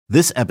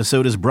This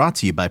episode is brought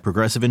to you by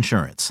Progressive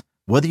Insurance.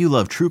 Whether you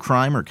love true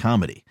crime or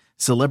comedy,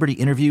 celebrity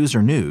interviews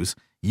or news,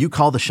 you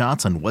call the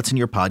shots on what's in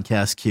your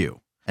podcast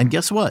queue. And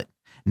guess what?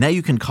 Now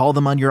you can call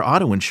them on your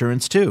auto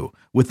insurance too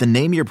with the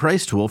Name Your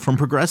Price tool from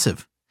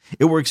Progressive.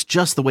 It works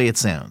just the way it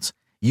sounds.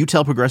 You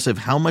tell Progressive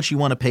how much you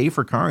want to pay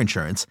for car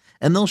insurance,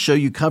 and they'll show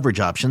you coverage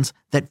options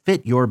that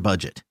fit your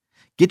budget.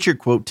 Get your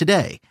quote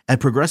today at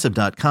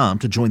Progressive.com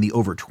to join the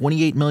over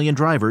 28 million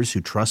drivers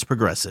who trust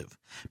Progressive.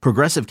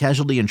 Progressive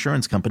Casualty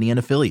Insurance Company and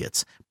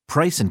Affiliates.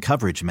 Price and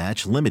coverage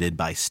match limited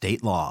by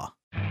state law.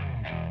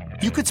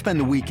 You could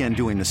spend the weekend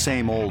doing the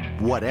same old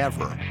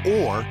whatever,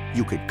 or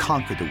you could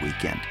conquer the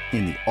weekend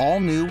in the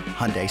all-new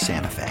Hyundai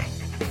Santa Fe.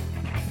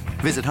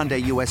 Visit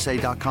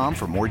HyundaiUSA.com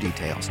for more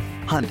details.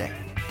 Hyundai,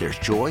 there's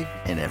joy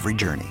in every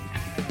journey.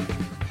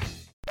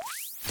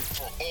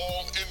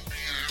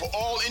 For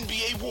all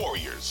NBA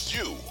Warriors,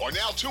 you are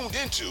now tuned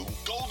into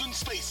Golden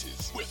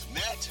Spaces with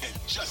Matt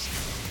and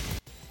Justin.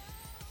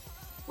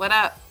 What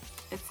up?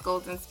 It's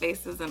Golden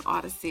Spaces, an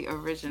Odyssey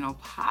original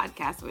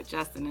podcast with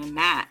Justin and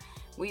Nat.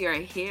 We are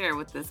here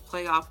with this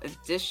playoff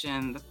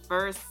edition. The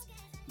first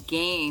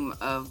game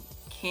of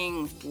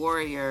Kings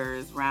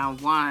Warriors round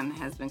 1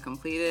 has been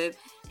completed,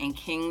 and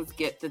Kings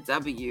get the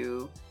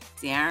W.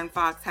 De'Aaron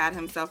Fox had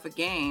himself a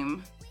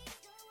game.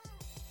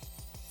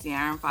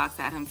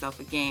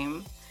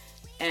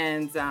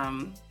 And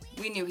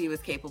we knew he was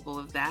capable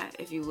of that.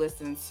 If you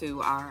listen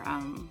to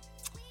our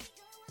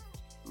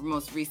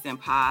most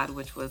recent pod,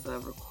 which was a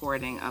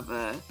recording of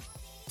a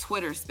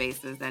Twitter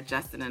Spaces that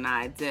Justin and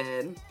I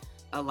did,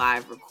 a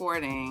live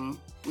recording,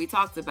 we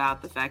talked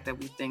about the fact that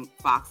we think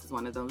Fox is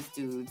one of those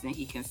dudes and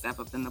he can step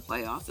up in the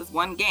playoffs. It's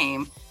one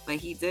game, but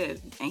he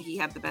did, and he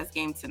had the best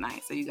game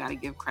tonight. So you got to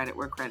give credit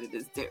where credit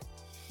is due.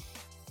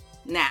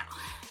 Now,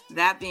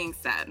 that being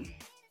said,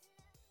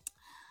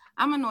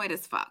 I'm annoyed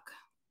as fuck.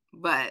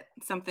 But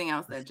something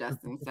else that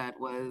Justin said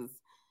was,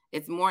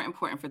 it's more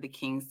important for the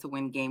Kings to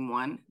win game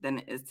 1 than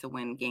it is to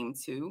win game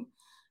 2.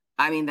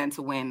 Than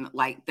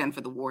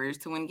for the Warriors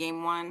to win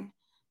game 1.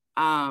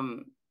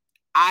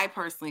 I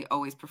personally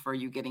always prefer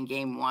you getting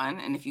game 1.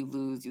 And if you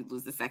lose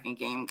the second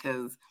game,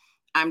 because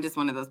I'm just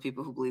one of those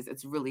people who believes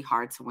it's really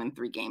hard to win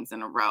 3 games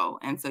in a row.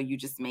 And so you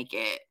just make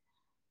it,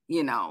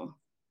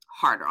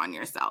 harder on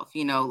yourself.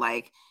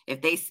 Like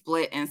if they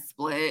split,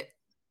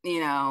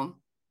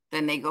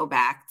 then they go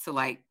back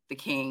to the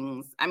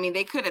Kings.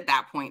 They could at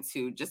that point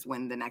too just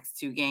win the next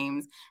 2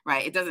 games,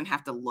 right? It doesn't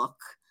have to look,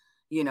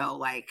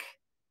 like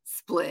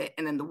split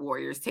and then the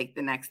Warriors take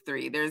the next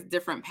 3. There's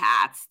different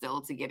paths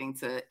still to getting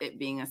to it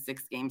being a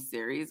 6-game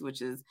series,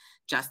 which is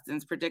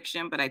Justin's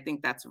prediction. But I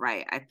think that's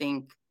right.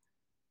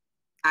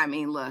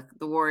 Look,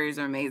 the Warriors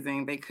are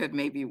amazing. They could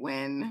maybe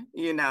win,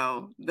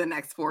 the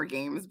next 4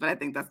 games, but I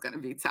think that's going to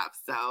be tough.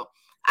 So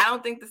I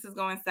don't think this is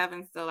going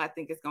 7 still. I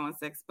think it's going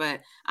 6, but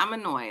I'm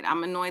annoyed.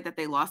 I'm annoyed that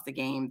they lost a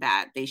game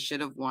that they should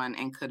have won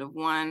and could have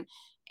won.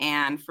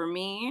 And for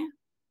me,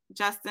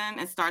 Justin,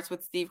 it starts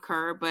with Steve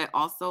Kerr, but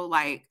also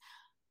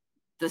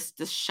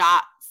the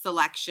shot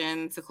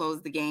selection to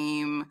close the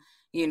game,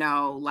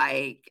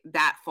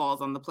 that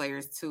falls on the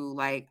players too.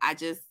 I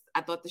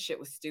thought the shit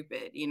was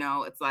stupid.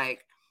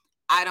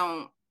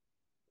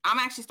 I'm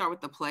actually start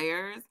with the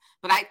players,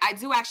 but I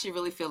do actually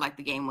really feel like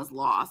the game was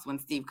lost when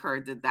Steve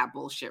Kerr did that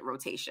bullshit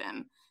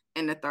rotation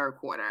in the third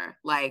quarter.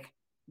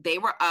 They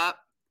were up,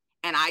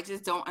 and I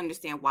just don't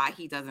understand why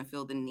he doesn't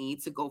feel the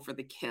need to go for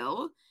the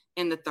kill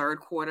in the third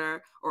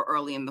quarter or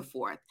early in the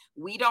fourth.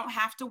 We don't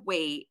have to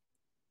wait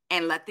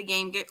and let the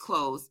game get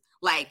close.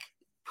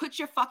 Put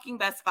your fucking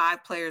best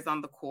 5 players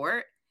on the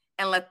court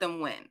and let them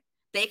win.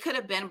 They could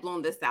have been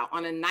blown this out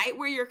on a night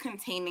where you're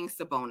containing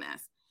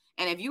Sabonis.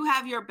 And if you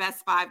have your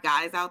best 5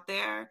 guys out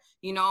there,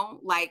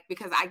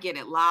 because I get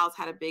it, Lyles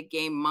had a big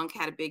game, Monk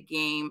had a big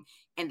game,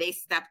 and they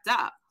stepped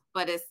up.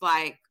 But it's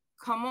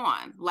come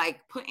on,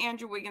 put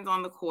Andrew Wiggins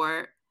on the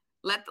court,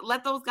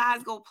 let those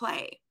guys go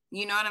play.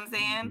 You know what I'm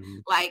saying?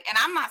 Mm-hmm. And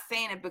I'm not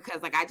saying it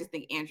because I just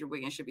think Andrew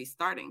Wiggins should be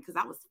starting, because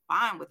I was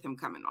fine with him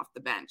coming off the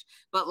bench.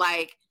 But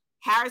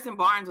Harrison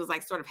Barnes was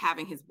sort of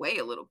having his way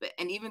a little bit.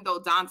 And even though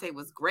Dante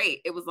was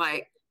great, it was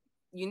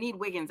you need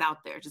Wiggins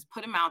out there. Just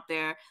put him out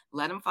there.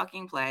 Let him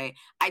fucking play.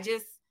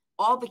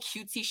 All the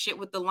cutesy shit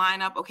with the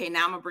lineup. Okay,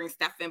 now I'm going to bring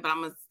Steph in, but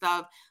I'm going to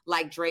stuff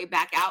Dre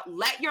back out.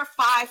 Let your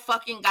 5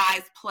 fucking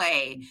guys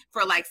play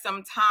for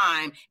some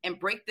time and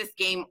break this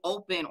game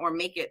open or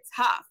make it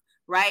tough,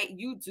 right?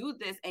 You do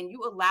this and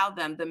you allow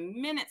them, the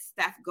minute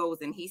Steph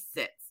goes and he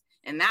sits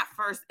in that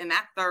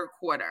third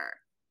quarter,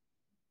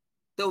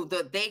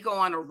 they go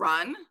on a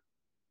run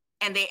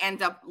and they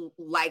end up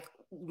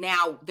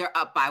now they're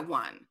up by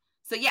 1.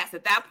 So yes,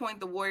 at that point,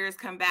 the Warriors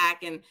come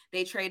back and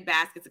they trade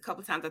baskets a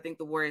couple times. I think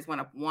the Warriors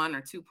went up 1 or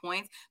 2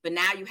 points, but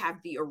now you have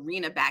the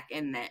arena back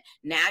in that.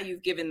 Now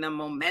you've given them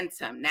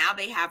momentum. Now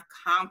they have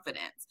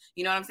confidence.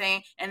 You know what I'm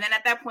saying? And then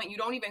at that point, you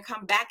don't even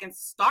come back and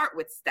start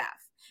with Steph.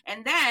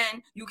 And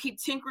then you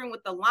keep tinkering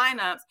with the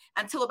lineups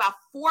until about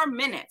 4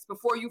 minutes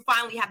before you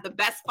finally have the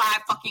best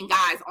 5 fucking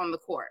guys on the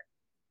court.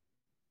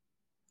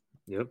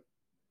 Yep.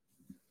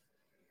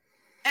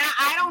 And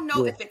I don't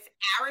know if it's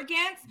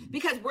arrogance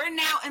because we're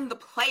now in the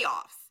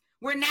playoffs.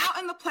 We're now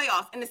in the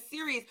playoffs in a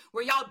series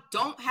where y'all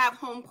don't have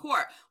home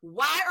court.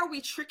 Why are we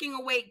tricking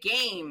away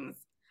games?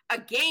 A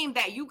game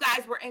that you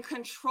guys were in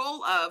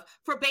control of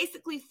for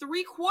basically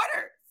 3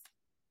 quarters.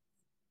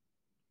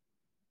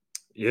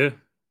 Yeah.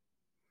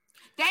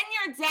 Then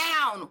you're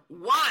down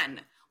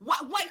 1. Why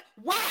do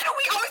we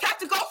always have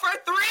to go for a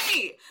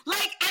 3?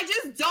 Like, I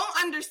just don't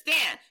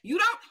understand. You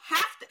don't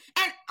have to.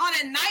 And on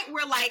a night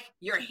where, like,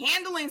 you're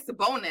handling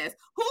Sabonis,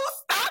 who's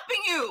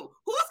stopping you?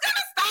 Who's going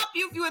to stop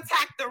you if you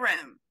attack the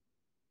rim?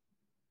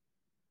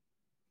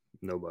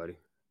 Nobody.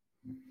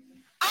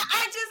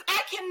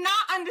 I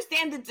cannot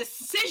understand the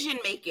decision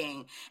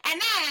making.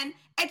 And then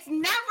it's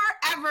never,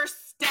 ever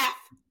Steph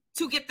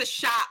to get the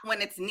shot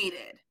when it's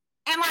needed.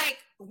 And, like,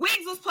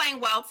 Wiggs was playing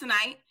well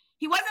tonight.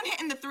 He wasn't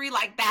hitting the 3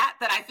 like that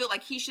I feel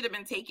like he should have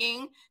been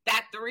taking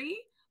that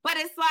 3. But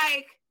it's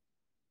like,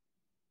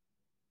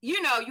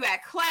 you know, you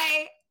had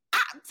Clay.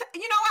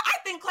 You know what? I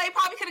think Clay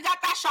probably could have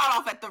got that shot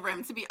off at the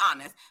rim, to be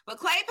honest. But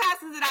Clay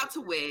passes it out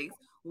to Wiggs.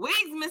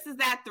 Wiggs misses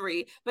that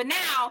 3. But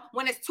now,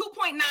 when it's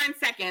 2.9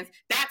 seconds,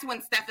 that's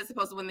when Steph is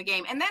supposed to win the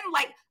game. And then,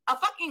 like, a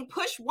fucking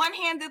push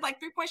one-handed, like,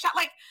 3-point shot.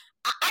 Like,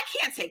 I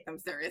can't take them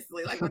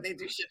seriously, like, when they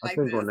do shit like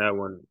this. I think on that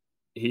one,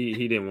 he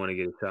didn't want to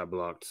get a shot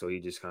blocked, so he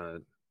just kind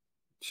of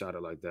shot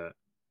it like that.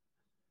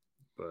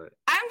 But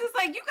I'm just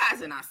like, you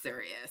guys are not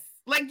serious.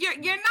 Like, you're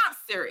not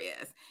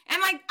serious. And,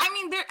 like, I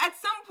mean, there at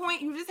some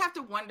point, you just have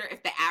to wonder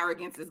if the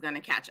arrogance is going to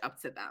catch up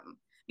to them.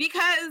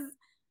 Because,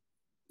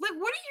 like,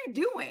 what are you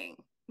doing?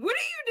 What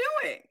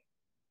are you doing?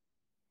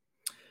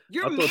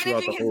 You're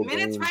managing his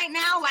minutes right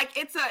now like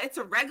it's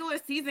a regular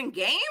season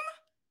game?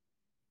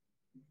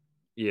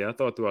 Yeah, I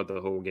thought throughout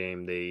the whole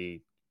game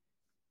they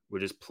were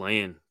just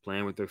playing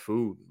with their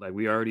food. Like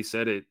we already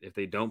said it, if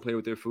they don't play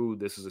with their food,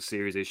 this is a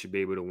series they should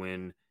be able to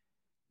win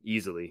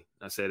easily.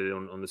 I said it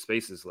on the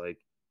spaces, like,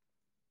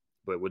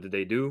 but what did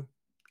they do?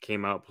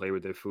 Came out, played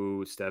with their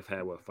food. Steph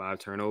had 5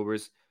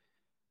 turnovers,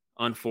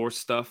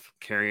 unforced stuff,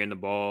 carrying the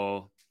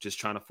ball, just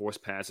trying to force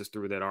passes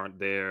through that aren't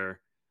there.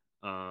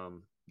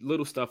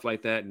 Little stuff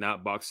like that,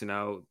 not boxing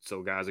out.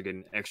 So guys are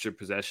getting extra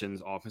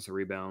possessions, offensive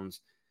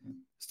rebounds,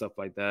 stuff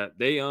like that.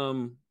 They,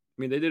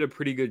 they did a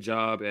pretty good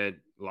job at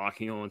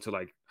locking on to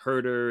like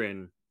Herter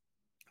and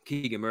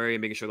Keegan Murray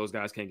and making sure those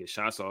guys can't get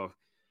shots off.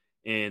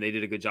 And they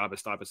did a good job at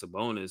stopping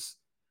Sabonis,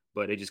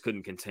 but they just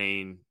couldn't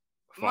contain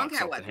Fox. Monk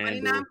had what,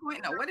 29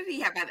 points? No, what did he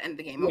have at the end of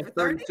the game? Over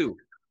 30? 32.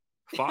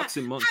 Fox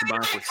and Monk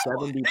combined for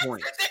 70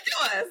 points. That's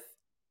ridiculous.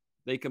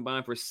 They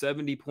combined for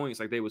 70 points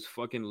like they was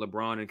fucking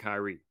LeBron and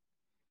Kyrie.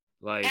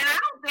 Like, and I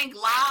don't think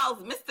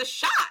Lyles missed a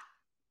shot.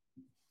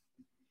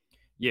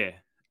 Yeah.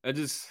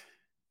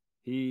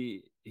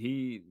 He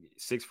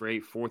 6 for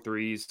 8, 4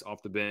 threes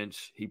off the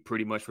bench. He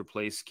pretty much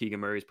replaced Keegan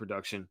Murray's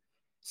production.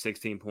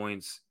 16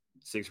 points,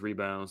 6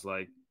 rebounds.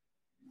 Like,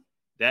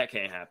 that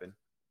can't happen.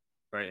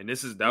 Right. And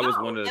was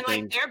one of the things.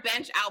 Like, their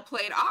bench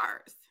outplayed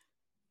ours.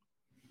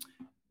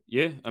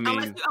 Yeah, I mean,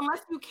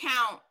 unless you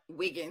count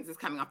Wiggins is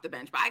coming off the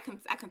bench, but I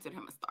consider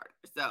him a starter.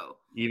 So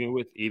even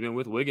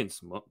with Wiggins,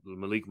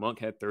 Malik Monk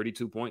had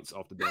 32 points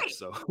off the bench. Right.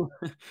 So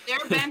their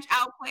bench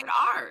outplayed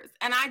ours,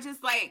 and I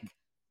just like,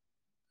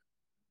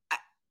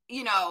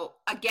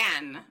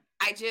 again,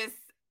 I just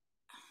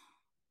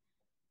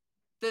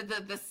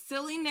the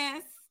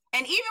silliness,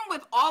 and even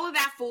with all of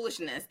that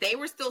foolishness, they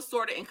were still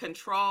sort of in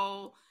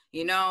control.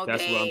 That's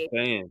what I'm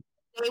saying.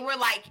 They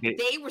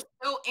were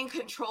still in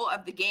control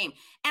of the game.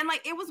 And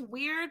like, it was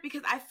weird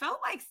because I felt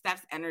like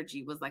Steph's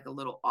energy was like a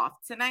little off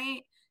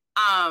tonight.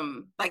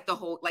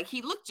 Like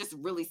he looked just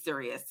really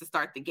serious to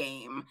start the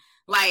game.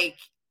 Like,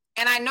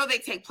 and I know they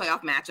take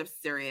playoff matchups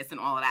serious and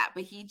all of that,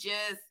 but he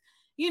just,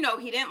 he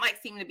didn't like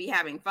seem to be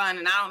having fun.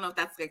 And I don't know if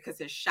that's because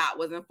his shot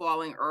wasn't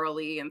falling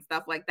early and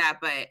stuff like that,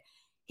 but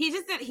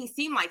he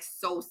seemed like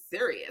so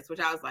serious, which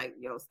I was like,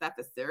 yo, Steph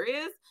is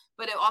serious.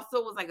 But it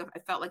also was like,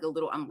 it felt like a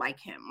little unlike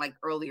him, like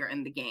earlier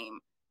in the game.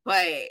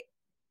 But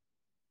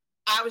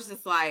I was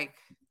just like,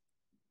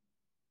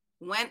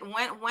 when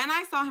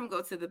I saw him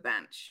go to the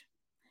bench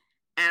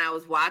and I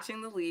was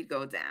watching the lead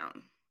go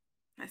down,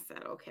 I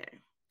said, okay.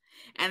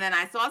 And then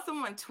I saw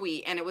someone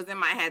tweet, and it was in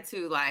my head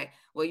too, like,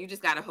 well, you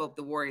just got to hope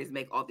the Warriors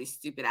make all these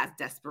stupid ass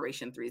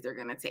desperation threes they're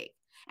going to take.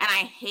 And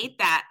I hate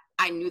that.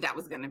 I knew that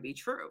was going to be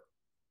true.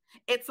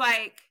 It's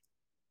like,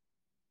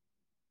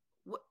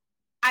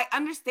 I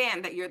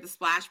understand that you're the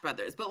Splash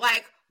Brothers, but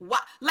like,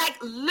 what? Like,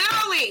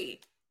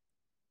 literally,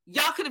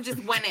 y'all could have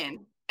just went in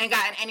and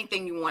gotten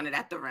anything you wanted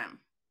at the rim.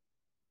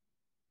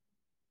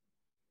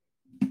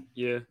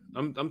 Yeah,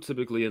 I'm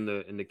typically in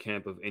the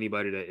camp of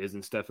anybody that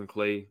isn't Steph and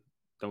Clay.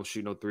 Don't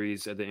shoot no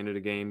threes at the end of the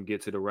game.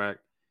 Get to the rack.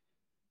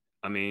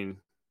 I mean,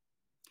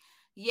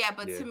 yeah,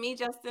 but to me,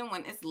 Justin,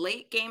 when it's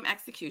late game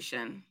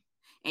execution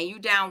and you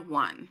down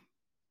 1.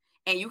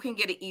 And you can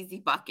get an easy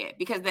bucket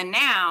because then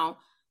now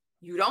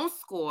you don't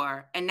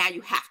score and now you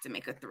have to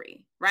make a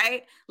 3,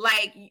 right?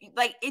 Like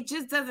it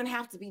just doesn't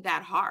have to be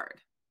that hard.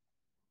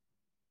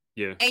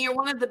 Yeah. And you're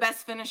one of the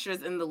best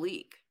finishers in the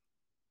league.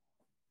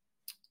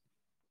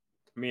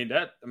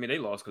 They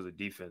lost because of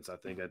defense. I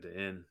think at the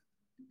end,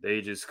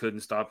 they just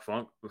couldn't stop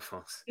Funk.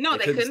 No,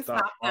 they couldn't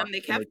stop them. They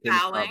kept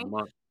fouling.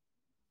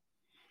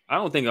 I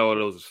don't think all of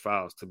those was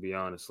fouls, to be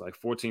honest. Like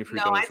 14 free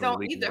throws. No, I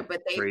don't either.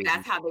 But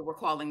that's how they were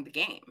calling the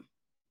game.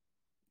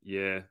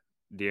 Yeah,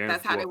 De'Aaron,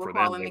 that's how they were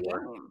calling the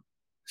game.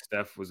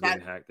 Steph was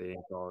getting hacked. They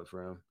didn't call it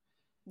for him.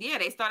 Yeah,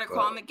 they started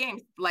calling the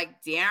game.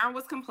 Like De'Aaron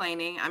was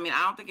complaining. I mean,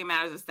 I don't think it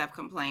matters if Steph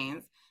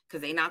complains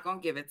because they're not gonna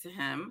give it to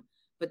him.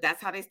 But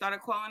that's how they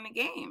started calling the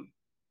game.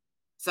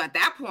 So at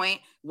that point,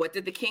 what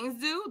did the Kings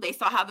do? They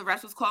saw how the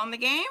refs was calling the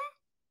game.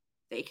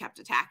 They kept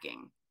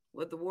attacking.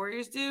 What the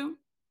Warriors do?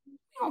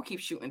 They don't keep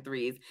shooting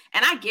threes.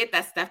 And I get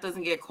that Steph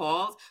doesn't get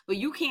calls, but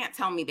you can't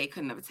tell me they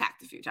couldn't have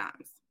attacked a few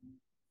times.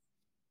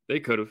 They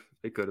could have.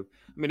 I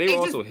mean, they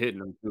were also hitting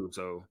them too.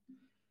 So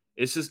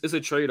it's a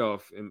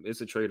trade-off. And it's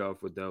a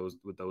trade-off with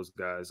those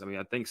guys. I mean,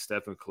 I think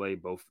Steph and Clay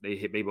both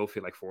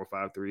hit like 4 or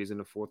 5 threes in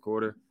the fourth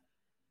quarter.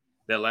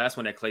 That last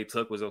one that Clay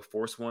took was a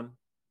forced one.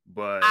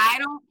 But I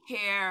don't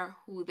care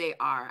who they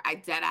are. I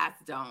dead ass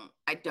don't.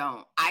 I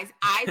don't. I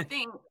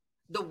think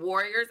the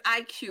Warriors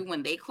IQ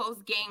when they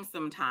close games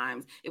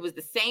sometimes, it was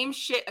the same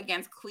shit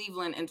against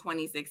Cleveland in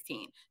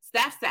 2016.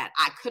 Steph said,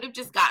 I could have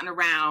just gotten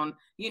around,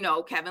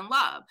 Kevin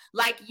Love.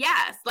 Like,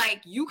 yes,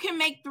 like you can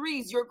make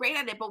threes. You're great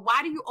at it. But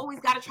why do you always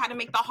got to try to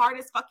make the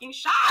hardest fucking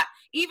shot?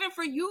 Even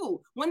for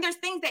you, when there's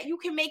things that you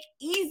can make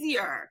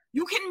easier,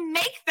 you can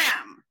make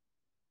them.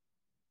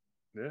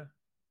 Yeah.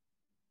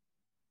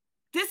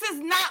 This is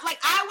not like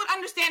I would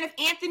understand if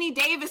Anthony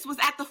Davis was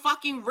at the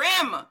fucking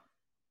rim.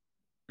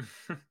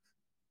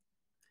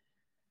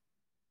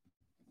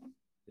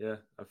 Yeah,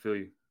 I feel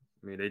you.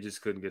 I mean, they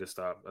just couldn't get a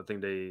stop. I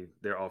think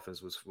their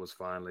offense was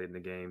fine late in the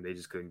game. They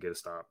just couldn't get a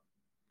stop.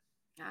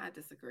 I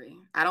disagree.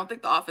 I don't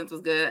think the offense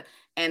was good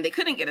and they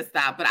couldn't get a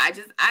stop, but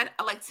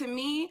to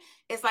me,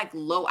 it's like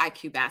low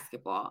IQ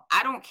basketball.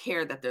 I don't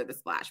care that they're the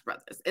Splash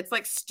Brothers. It's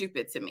like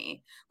stupid to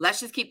me. Let's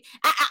just keep,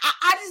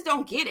 I just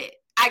don't get it.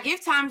 I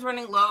give times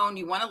running low and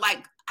you want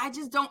to I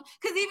just don't,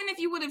 because even if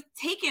you would have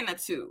taken a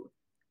 2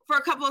 for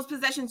a couple of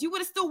possessions, you would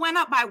have still went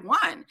up by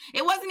 1.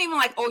 It wasn't even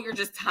like, oh, you're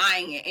just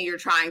tying it and you're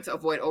trying to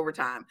avoid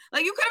overtime.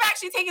 Like you could have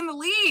actually taken the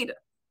lead.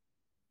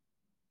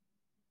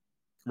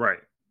 Right.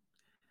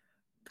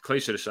 Clay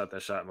should have shot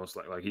that shot most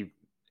likely.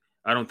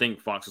 I don't think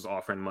Fox was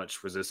offering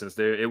much resistance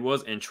there. It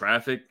was in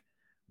traffic,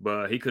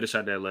 but he could have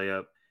shot that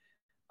layup.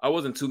 I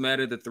wasn't too mad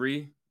at the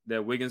 3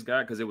 that Wiggins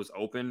got because it was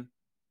open,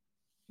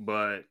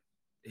 but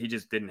he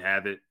just didn't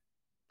have it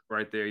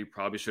right there. He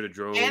probably should have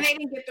drove. And they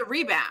didn't get the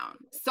rebound.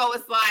 So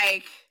it's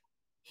like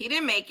he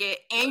didn't make it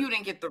and you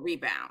didn't get the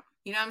rebound.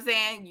 You know what I'm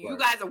saying? You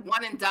guys are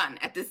one and done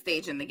at this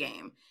stage in the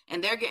game.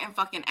 And they're getting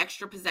fucking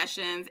extra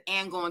possessions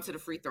and going to the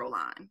free throw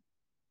line.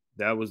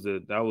 That was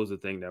the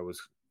thing that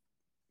was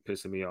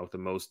pissing me off the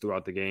most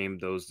throughout the game.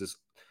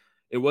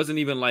 It wasn't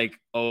even like,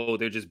 oh,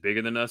 they're just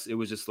bigger than us. It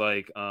was just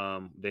like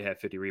they had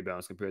 50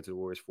 rebounds compared to the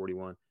Warriors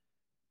 41.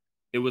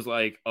 It was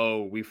like,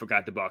 oh, we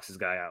forgot to box this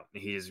guy out,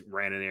 and he just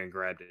ran in there and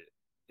grabbed it.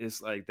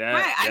 It's like that.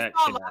 Right. I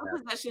saw a lot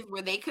of possessions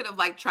where they could have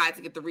tried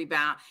to get the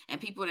rebound,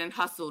 and people didn't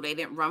hustle. They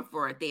didn't run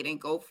for it. They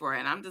didn't go for it.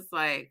 And I'm just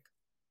like,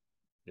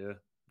 yeah,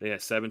 they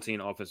had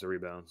 17 offensive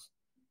rebounds.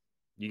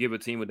 You give a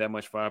team with that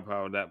much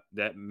firepower,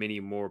 that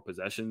many more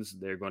possessions,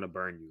 they're going to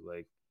burn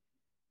you.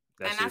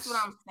 That's what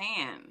I'm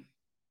saying.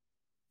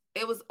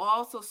 It was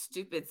all so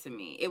stupid to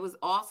me. It was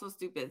all so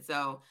stupid.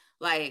 So,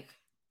 I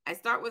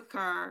start with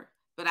Kerr,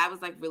 but I was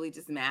really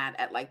just mad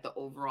at the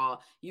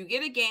overall. You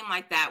get a game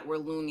like that where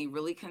Looney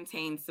really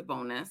contains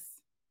Sabonis.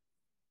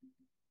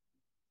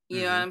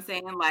 You know what I'm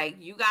saying?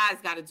 You guys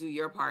got to do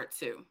your part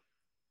too,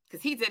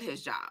 because he did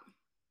his job.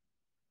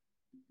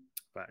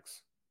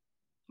 Facts.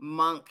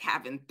 Monk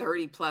having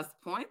 30 plus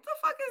points. The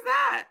fuck is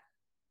that?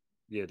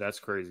 Yeah, that's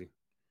crazy.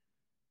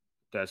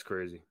 That's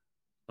crazy.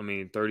 I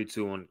mean,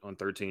 32 on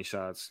 13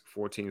 shots,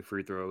 14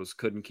 free throws,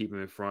 couldn't keep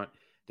him in front.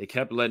 They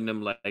kept letting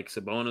him,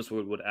 Sabonis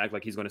would act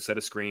like he's going to set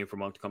a screen for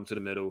Monk to come to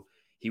the middle.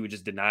 He would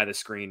just deny the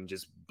screen and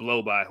just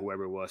blow by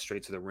whoever it was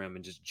straight to the rim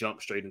and just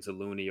jump straight into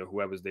Looney or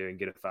whoever's there and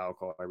get a foul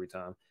call every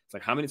time.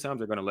 It's how many times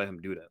they're going to let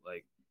him do that?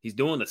 He's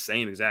doing the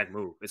same exact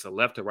move. It's a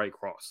left to right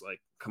cross.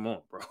 Come on,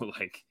 bro.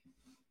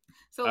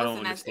 So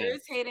listen, as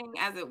irritating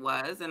as it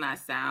was, and I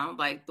sound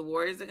like the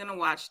Warriors are going to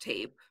watch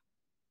tape.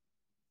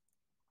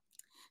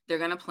 They're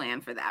going to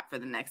plan for that for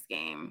the next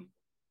game.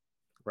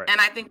 Right.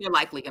 And I think they're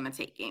likely going to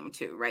take game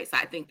 2, right? So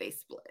I think they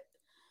split.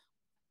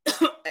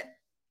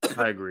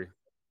 I agree.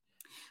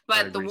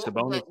 But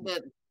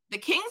the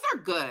Kings are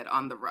good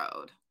on the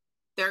road.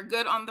 They're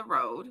good on the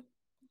road.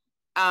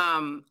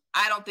 I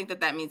don't think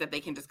that means that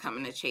they can just come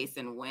in and chase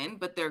and win,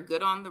 but they're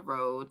good on the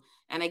road.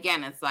 And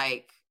again, it's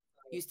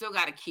you still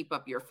got to keep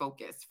up your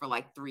focus for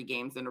 3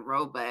 games in a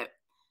row, but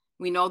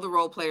we know the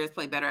role players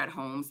play better at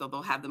home, so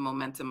they'll have the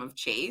momentum of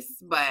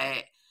chase,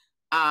 but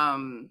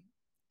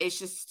it's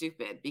just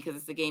stupid because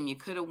it's a game you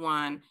could have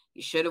won,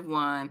 you should have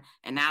won,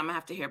 and now I'm gonna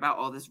have to hear about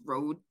all this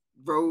road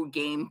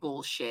game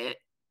bullshit.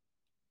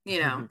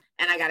 And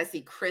I got to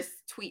see Chris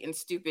tweeting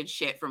stupid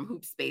shit from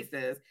Hoop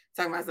Spaces,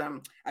 talking about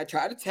some, I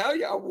try to tell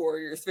y'all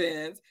Warriors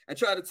fans, I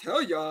try to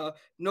tell y'all,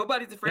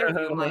 nobody's afraid of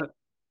you.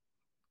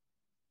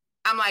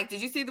 I'm like,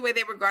 did you see the way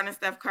they were guarding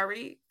Steph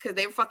Curry? Because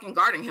they were fucking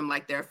guarding him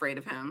like they're afraid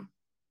of him.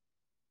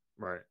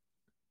 Right.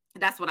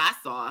 That's what I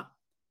saw.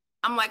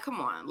 I'm like, come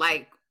on,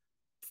 like,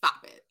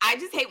 stop it. I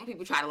just hate when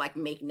people try to like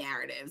make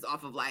narratives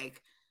off of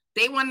like,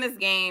 they won this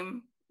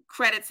game,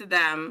 credit to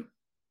them.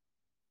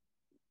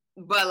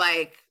 But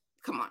like,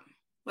 come on,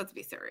 let's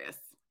be serious.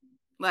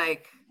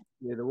 Like,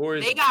 yeah, the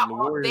Warriors, they got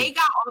all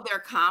their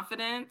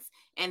confidence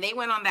and they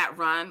went on that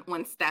run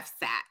when Steph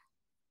sat.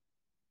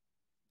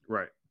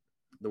 Right.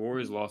 The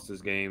Warriors lost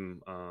this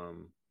game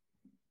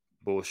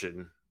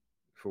bullshitting,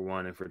 for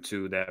one, and for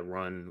two, that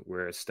run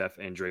where Steph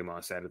and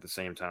Draymond sat at the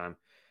same time,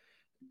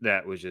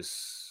 that was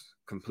just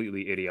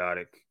completely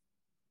idiotic,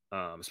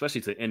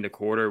 especially to end the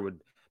quarter. With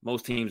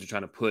most teams are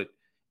trying to put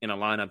in a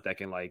lineup that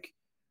can like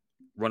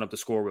run up the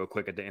score real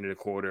quick at the end of the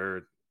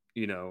quarter,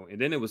 and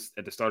then it was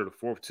at the start of the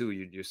fourth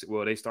too.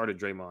 They started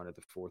Draymond at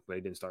the fourth, but they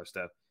didn't start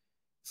Steph.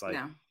 It's like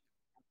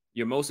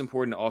your most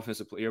important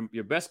offensive player,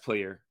 your best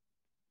player,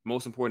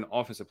 most important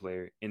offensive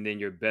player, and then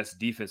your best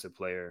defensive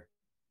player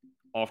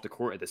off the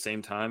court at the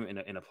same time in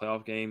a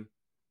playoff game.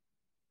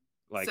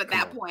 Like, so at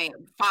that point,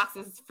 Fox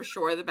is for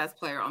sure the best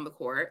player on the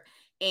court,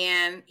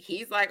 and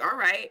he's like, all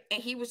right,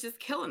 and he was just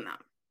killing them.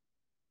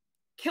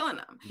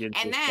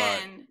 And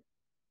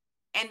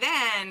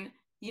then,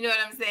 you know what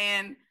I'm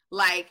saying?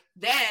 Like,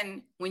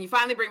 then when you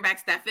finally bring back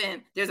Steph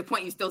in, there's a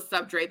point you still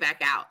sub Dre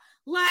back out.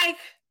 Like,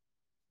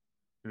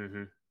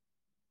 I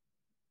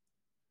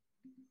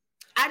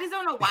just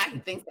don't know why he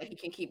thinks that he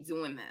can keep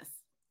doing this.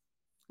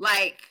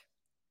 Like,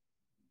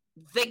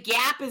 the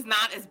gap is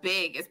not as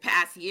big as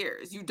past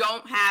years. You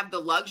don't have the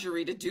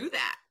luxury to do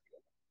that.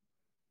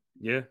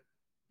 Yeah.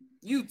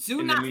 You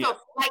do not. So,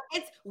 like,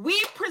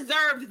 we've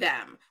preserved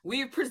them.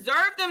 We've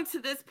preserved them to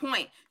this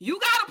point. You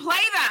got to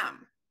play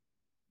them.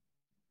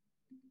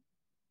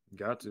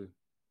 Got to.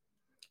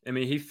 I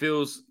mean,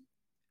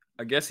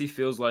 I guess he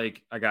feels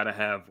like I got to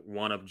have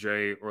one of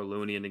Dre or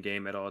Looney in the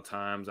game at all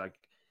times. I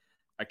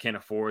can't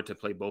afford to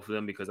play both of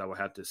them because I would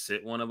have to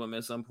sit one of them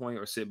at some point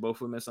or sit both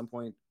of them at some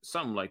point,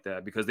 something like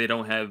that, because they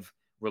don't have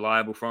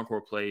reliable front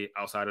court play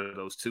outside of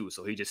those two.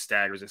 So he just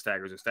staggers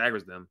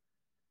them,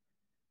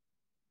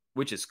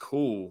 which is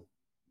cool,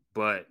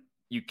 but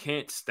you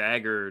can't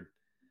stagger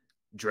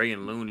Dre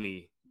and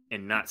Looney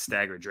and not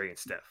stagger Dre and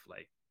Steph.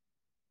 Like,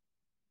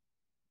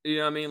 you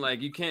know what I mean?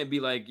 Like, you can't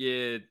be like,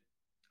 yeah,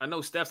 I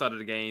know Steph's out of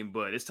the game,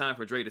 but it's time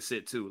for Dre to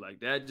sit too.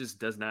 Like, that just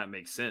does not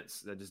make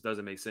sense. That just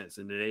doesn't make sense.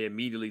 And they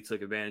immediately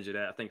took advantage of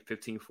that. I think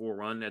 15-4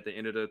 run at the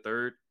end of the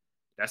third.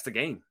 That's the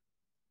game.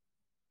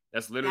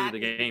 That's literally the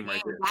game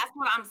right there. That's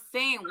what I'm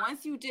saying.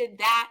 Once you did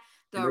that,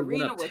 the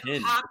arena was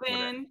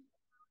popping.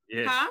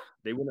 Yeah. Huh?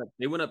 They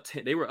went up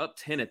 10. They were up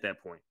 10 at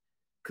that point.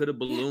 Could have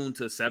ballooned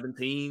to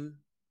 17,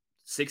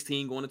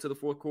 16 going into the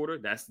fourth quarter.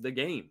 That's the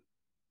game.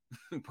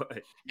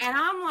 But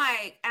I'm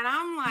like,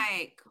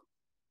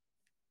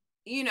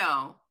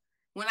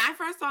 when I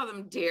first saw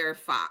them dare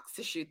Fox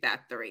to shoot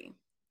that three,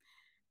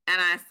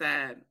 and I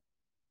said,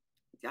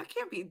 y'all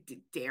can't be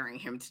daring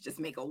him to just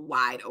make a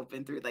wide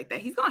open three like that.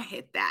 He's going to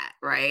hit that,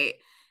 right?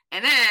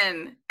 And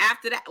then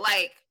after that,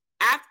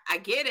 I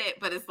get it,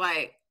 but it's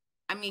like,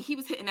 I mean, he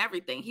was hitting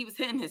everything. He was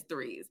hitting his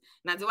threes.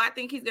 Now, do I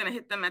think he's going to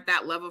hit them at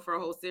that level for a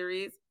whole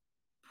series?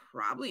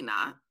 Probably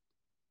not.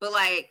 But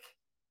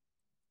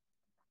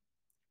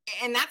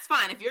and that's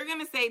fine. If you're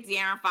going to say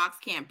De'Aaron Fox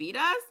can't beat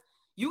us,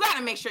 you got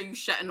to make sure you're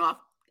shutting off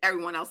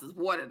everyone else's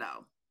water,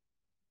 though.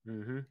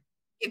 Mm-hmm.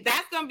 If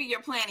that's going to be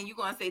your plan and you're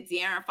going to say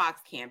De'Aaron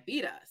Fox can't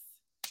beat us,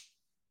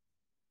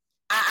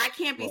 I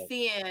can't be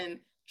seeing.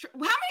 How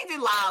many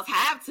did Lyles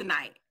have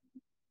tonight?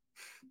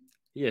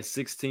 He had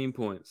 16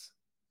 points.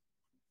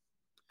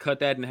 Cut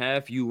that in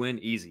half, you win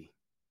easy.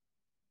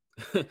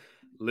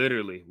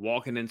 Literally,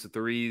 walking into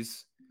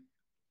threes.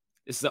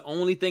 It's the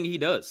only thing he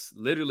does.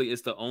 Literally,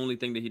 it's the only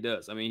thing that he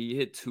does. I mean, he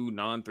hit 2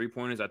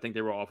 non-3-pointers. I think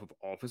they were off of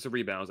offensive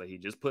rebounds that he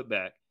just put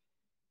back.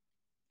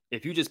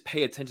 If you just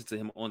pay attention to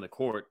him on the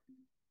court,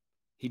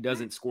 he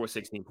doesn't score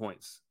 16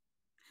 points.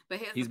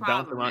 But he's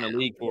bounced around the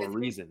league for a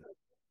reason.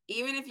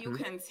 Even if you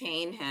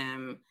contain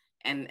him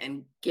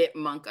and get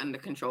Monk under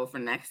control for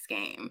next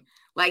game,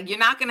 like, you're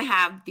not going to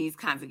have these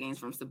kinds of games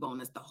from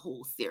Sabonis the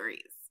whole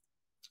series.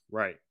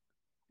 Right.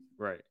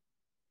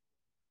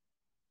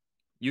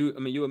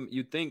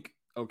 You think,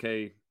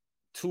 okay,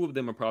 two of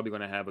them are probably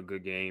going to have a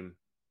good game.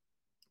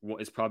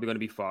 It's probably going to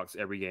be Fox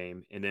every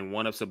game, and then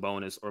one of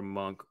Sabonis or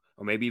Monk,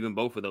 or maybe even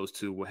both of those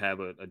two, will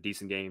have a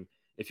decent game.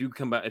 If you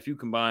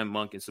combine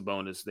Monk and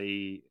Sabonis,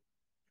 they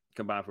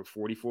combine for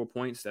 44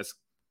 points. That's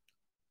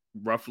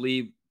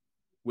roughly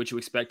what you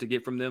expect to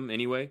get from them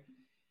anyway.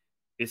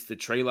 It's the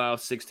Trey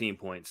Lyles 16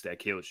 points that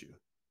kills you.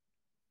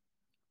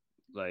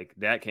 Like,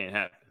 that can't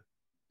happen.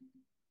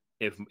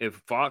 If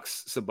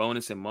Fox,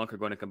 Sabonis, and Monk are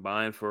going to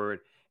combine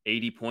for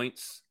 80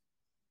 points,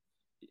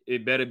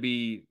 it better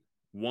be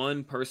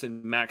one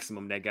person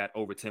maximum that got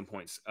over 10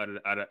 points out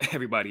of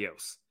everybody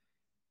else.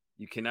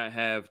 You cannot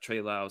have Trey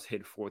Lyles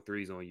hit 4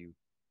 threes on you.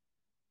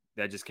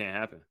 That just can't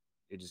happen.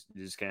 It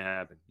just can't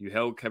happen. You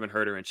held Kevin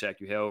Huerter in check.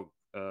 You held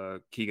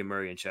Keegan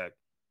Murray in check,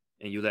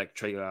 and you let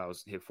Trey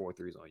Lyles hit 4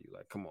 threes on you.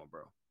 Like, come on,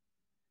 bro.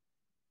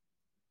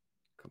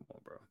 Come on,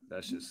 bro.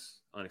 That's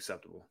just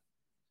unacceptable.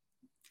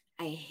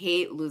 I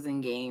hate losing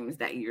games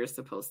that you're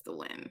supposed to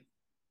win.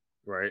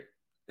 Right.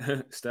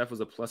 Steph was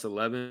a plus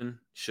 11,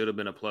 should have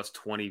been a plus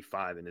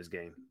 25 in this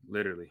game.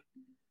 Literally.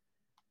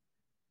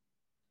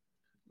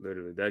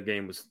 That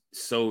game was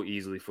so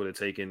easily for the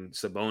taking.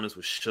 Sabonis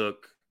was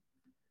shook.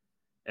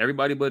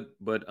 Everybody but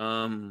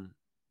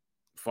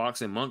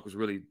Fox and Monk was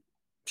really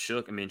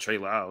shook. I mean, Trey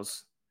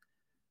Lyles.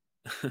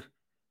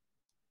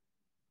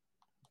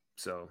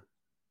 So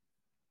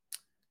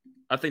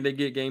I think they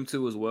get game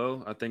 2 as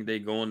well. I think they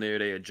go in there,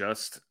 they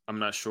adjust. I'm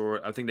not sure.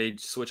 I think they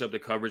switch up the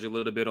coverage a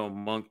little bit on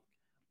Monk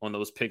on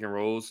those pick and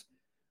rolls.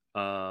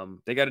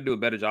 They got to do a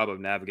better job of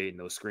navigating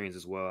those screens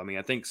as well. I mean,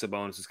 I think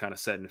Sabonis is kind of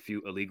setting a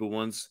few illegal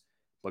ones,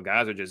 but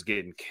guys are just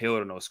getting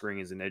killed on those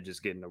screens, and they're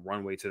just getting a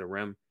runway to the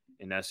rim.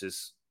 And that's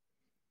just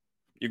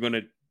 – you're going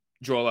to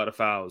draw a lot of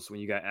fouls when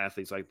you got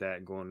athletes like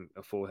that going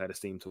a full head of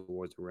steam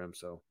towards the rim.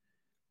 So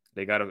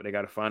they got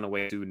to find a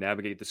way to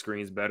navigate the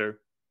screens better.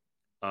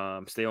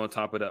 Stay on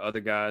top of the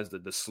other guys,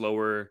 the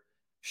slower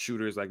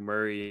shooters like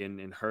Murray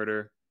and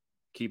Huerter.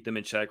 Keep them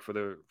in check for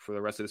the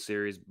rest of the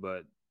series,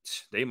 but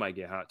they might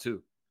get hot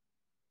too.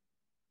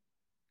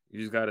 You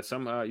just gotta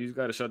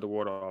shut the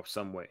water off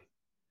some way.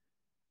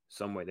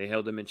 They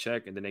held them in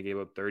check, and then they gave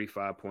up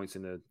 35 points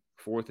in the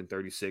fourth and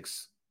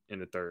 36 in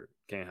the third.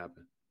 Can't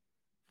happen.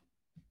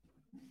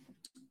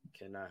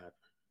 Cannot happen.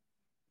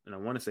 And I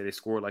want to say they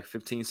scored like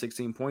 15,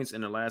 16 points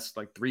in the last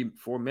like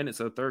 3-4 minutes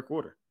of the third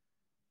quarter.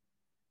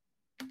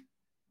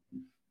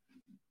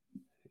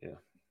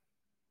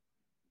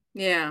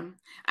 Yeah.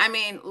 I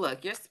mean,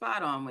 look, you're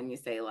spot on when you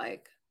say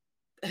like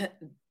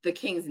the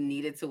Kings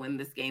needed to win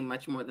this game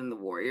much more than the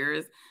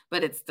Warriors,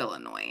 but it's still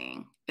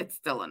annoying.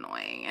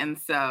 And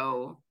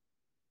so,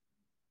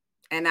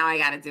 and now I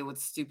got to deal with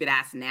stupid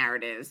ass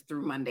narratives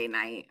through Monday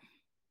night.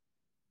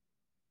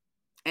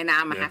 And now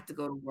I'm going to have to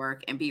go to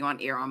work and be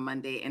on air on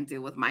Monday and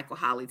deal with Michael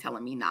Holley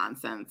telling me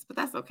nonsense. But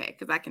that's okay,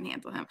 because I can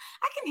handle him.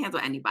 I can handle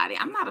anybody.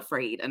 I'm not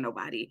afraid of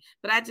nobody.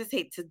 But I just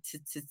hate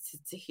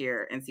to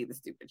hear and see the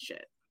stupid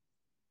shit.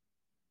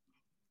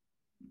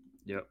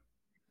 Yep.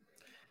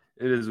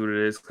 It is what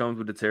it is. Comes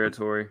with the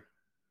territory.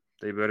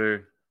 They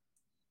better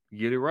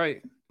get it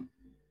right.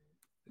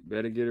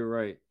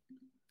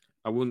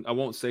 I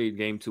won't say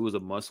game 2 is a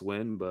must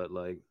win, but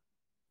like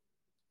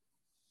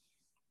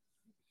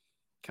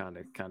kind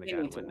of got to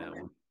win that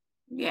one.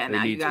 Yeah,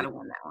 now you got to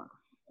win that one.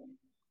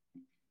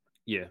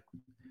 Yeah.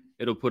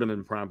 It'll put them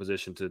in prime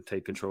position to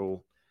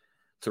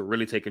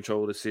really take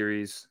control of the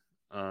series.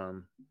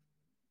 But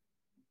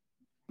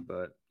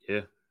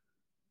yeah.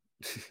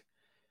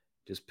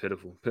 Just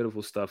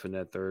pitiful stuff in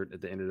that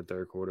at the end of the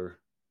third quarter.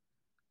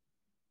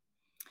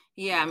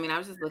 Yeah, I mean, I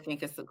was just looking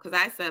because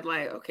I said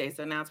like, okay,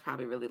 so now it's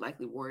probably really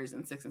likely Warriors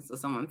in 6, and so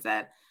someone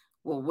said,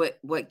 well,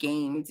 what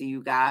game do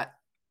you got?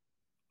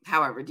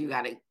 However, do you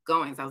got it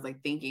going? So I was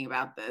like thinking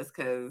about this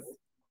because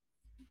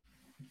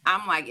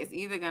I'm like, it's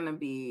either gonna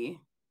be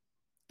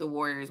the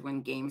Warriors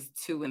win games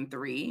 2 and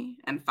 3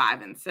 and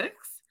 5 and 6,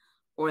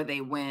 or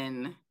they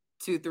win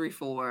 2, 3,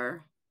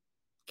 4.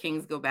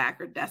 Kings go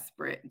back, are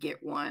desperate,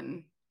 get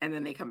one, and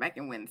then they come back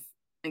and win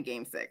in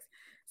game 6.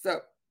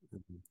 So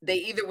they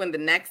either win the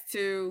next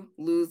 2,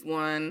 lose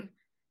 1,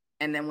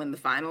 and then win the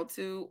final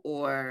 2,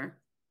 or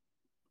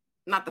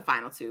not the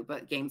final 2,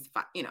 but games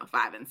 5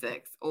 and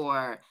 6,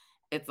 or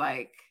it's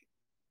like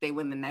they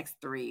win the next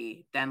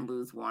 3, then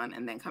lose 1,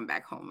 and then come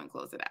back home and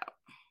close it out.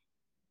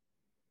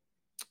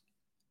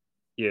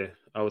 Yeah,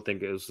 I would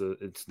think it's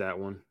that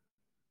one.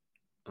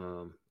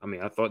 I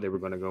mean, I thought they were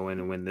going to go in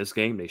and win this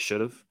game. They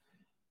should have.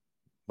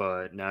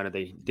 But now that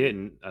they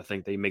didn't, I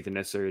think they make the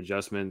necessary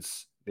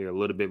adjustments. They're a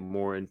little bit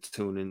more in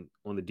tune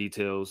on the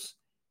details.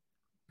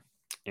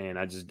 And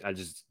I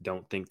just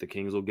don't think the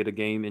Kings will get a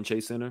game in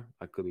Chase Center.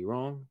 I could be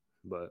wrong,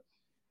 but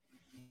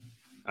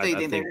so you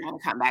think they're going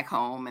to come back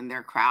home and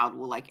their crowd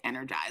will like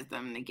energize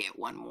them to get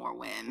one more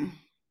win?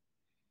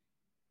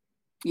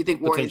 You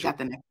think Warriors got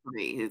the next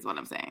 3 is what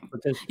I'm saying.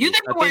 You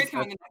think the Warriors can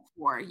win the next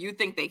 4? You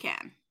think they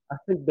can? I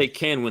think they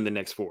can win the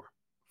next 4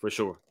 for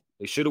sure.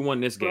 They should have won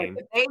this game.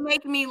 If they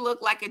make me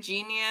look like a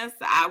genius,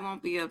 I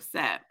won't be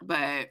upset.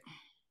 But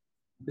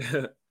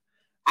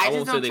I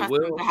just don't trust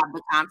them to have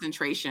the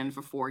concentration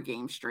for 4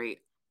 games straight.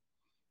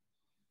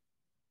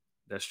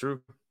 That's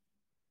true.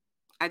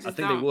 I think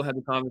they will have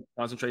the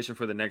concentration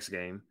for the next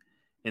game.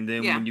 And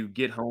then when you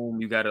get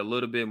home, you got a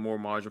little bit more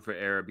margin for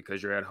error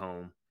because you're at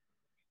home.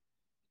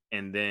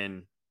 And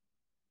then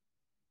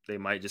they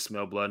might just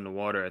smell blood in the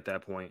water at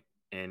that point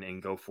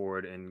and go for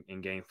it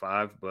in game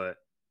 5. But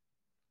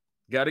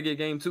got to get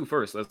game 2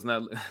 first. Let's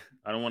not.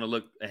 I don't want to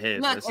look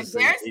ahead. Look, if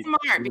they're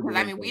smart, because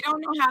I mean, we don't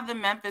know how the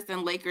Memphis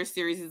and Lakers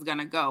series is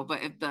gonna go.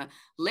 But if the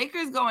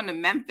Lakers go into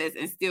Memphis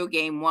and steal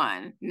game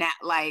 1, not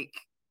like,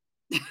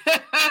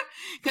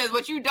 because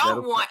what you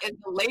don't want is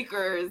the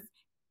Lakers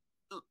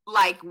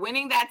like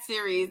winning that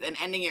series and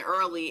ending it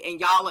early, and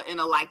y'all are in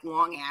a like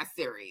long ass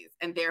series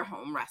and they're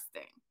home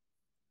resting.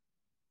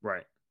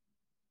 Right.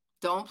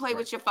 Don't play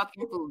with your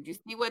fucking food. You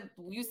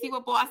see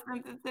what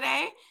Boston did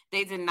today?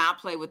 They did not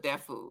play with their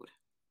food.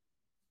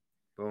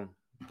 Boom.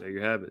 There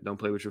you have it. Don't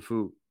play with your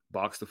food.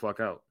 Box the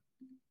fuck out.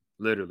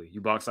 Literally.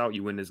 You box out,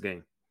 you win this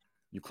game.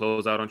 You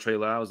close out on Trey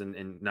Lyles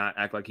and not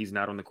act like he's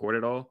not on the court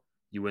at all,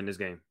 you win this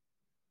game.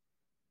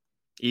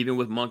 Even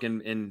with Monk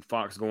and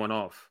Fox going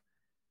off,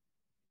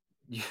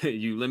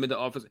 you limit the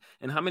offense.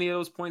 And how many of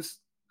those points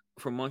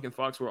from Monk and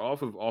Fox were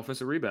off of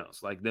offensive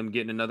rebounds? Like them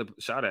getting another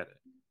shot at it.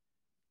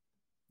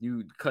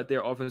 You cut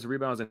their offensive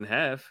rebounds in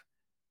half.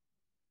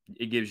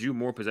 It gives you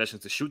more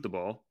possessions to shoot the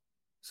ball.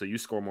 So you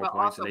score more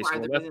points. Also, part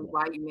of the reasons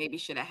why you maybe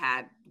should have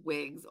had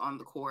Wiggs on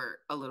the court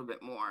a little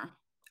bit more.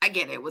 I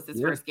get it. It was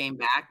his first game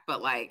back,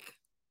 but like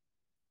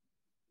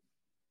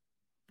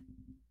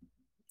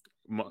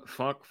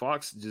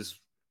Fox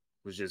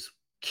was just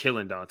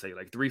killing Dante.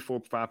 Like 3,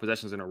 4, 5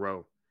 possessions in a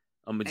row.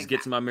 I'm gonna just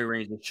get to my mid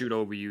range and shoot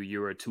over you.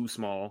 You are too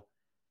small.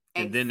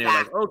 And then they're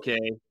like, okay,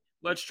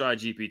 let's try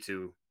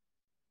GP2.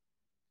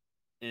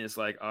 And it's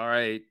like, all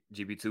right,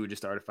 GP2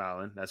 just started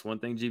fouling. That's one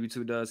thing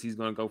GP2 does. He's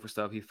gonna go for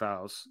stuff. He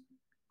fouls.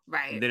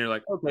 Right. And then they're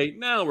like, okay,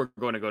 now we're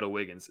going to go to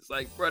Wiggins. It's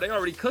like, bro, they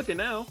already cooking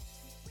now.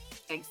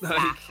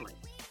 Exactly.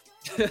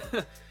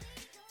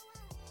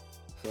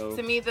 So,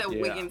 to me, the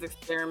Wiggins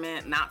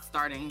experiment not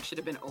starting should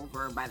have been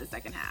over by the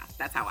second half.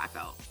 That's how I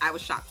felt. I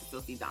was shocked to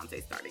still see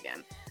Dante start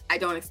again. I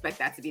don't expect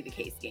that to be the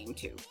case game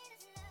 2.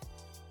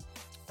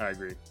 I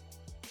agree.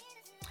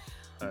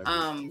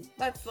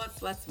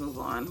 Let's move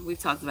on. We've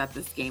talked about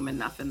this game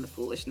enough and the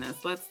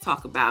foolishness. Let's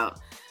talk about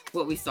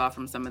what we saw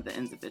from some of the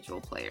individual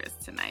players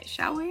tonight,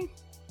 shall we?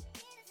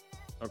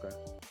 Okay.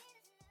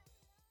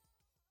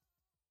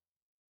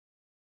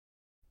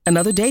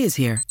 Another day is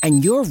here,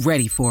 and you're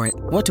ready for it.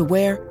 What to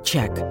wear?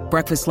 Check.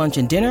 Breakfast, lunch,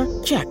 and dinner?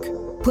 Check.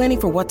 Planning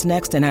for what's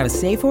next and how to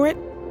save for it?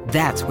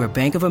 That's where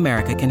Bank of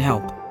America can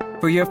help.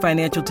 For your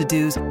financial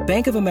to-dos,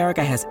 Bank of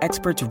America has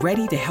experts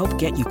ready to help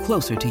get you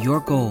closer to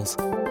your goals.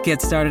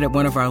 Get started at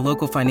one of our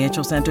local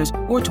financial centers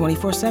or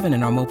 24/7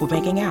 in our mobile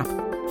banking app.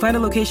 Find a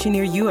location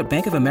near you at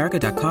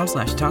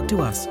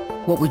bankofamerica.com/talktous.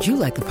 What would you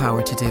like the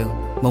power to do?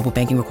 Mobile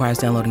banking requires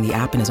downloading the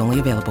app and is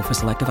only available for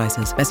select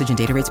devices. Message and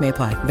data rates may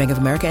apply. Bank of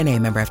America NA,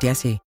 member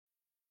FDIC.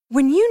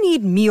 When you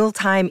need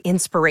mealtime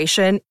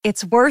inspiration,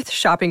 it's worth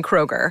shopping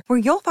Kroger, where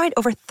you'll find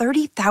over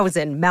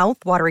 30,000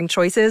 mouthwatering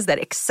choices that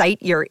excite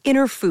your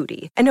inner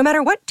foodie. And no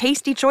matter what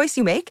tasty choice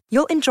you make,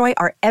 you'll enjoy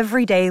our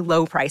everyday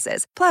low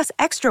prices, plus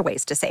extra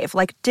ways to save,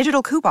 like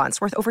digital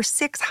coupons worth over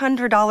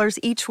 $600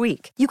 each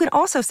week. You can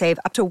also save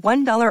up to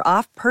 $1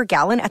 off per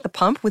gallon at the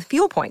pump with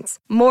fuel points.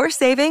 More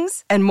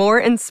savings and more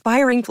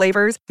inspiring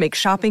flavors make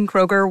shopping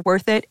Kroger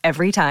worth it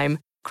every time.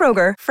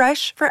 Kroger,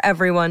 fresh for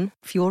everyone.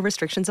 Fuel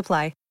restrictions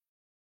apply.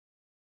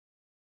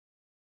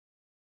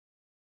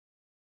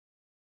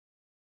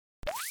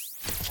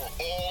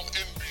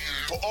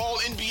 For all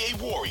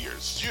NBA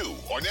warriors, you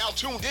are now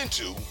tuned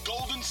into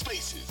Golden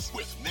Spaces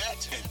with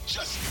Nat and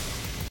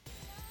Justin.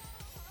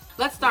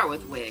 Let's start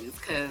with Wiggs,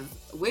 because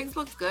Wiggs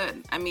looks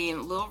good. I mean,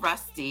 a little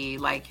rusty,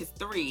 like his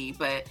 3,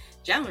 but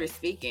generally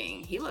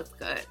speaking, he looks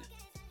good.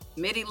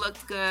 Midi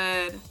looked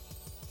good.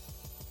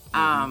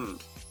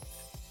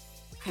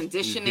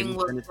 Conditioning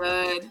looked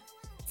good.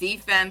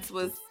 Defense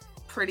was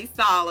pretty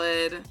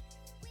solid.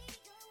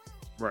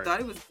 Right. I thought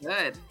he was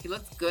good. He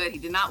looked good. He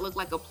did not look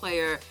like a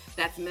player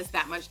that's missed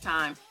that much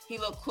time. He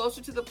looked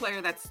closer to the player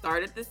that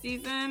started the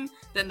season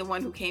than the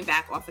one who came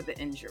back off of the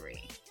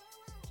injury.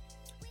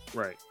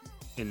 Right.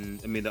 And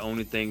I mean, the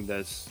only thing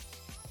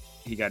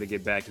he got to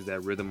get back is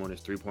that rhythm on his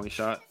 3-point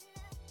shot.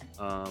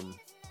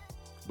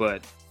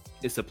 But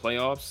it's the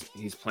playoffs.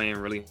 He's playing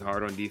really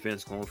hard on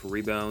defense, going for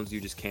rebounds.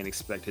 You just can't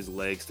expect his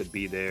legs to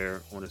be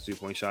there on a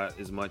 3-point shot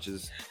as much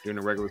as during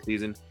the regular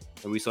season.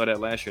 And we saw that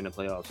last year in the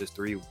playoffs. His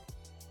 3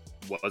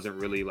 wasn't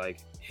really like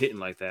hitting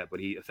like that, but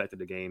he affected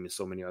the game in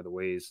so many other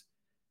ways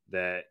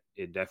that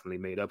it definitely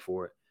made up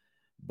for it.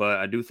 But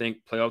I do think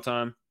playoff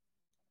time,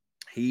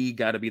 he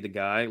got to be the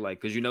guy, like,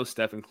 because you know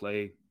Steph and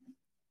Clay.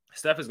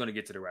 Steph is going to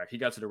get to the rack. He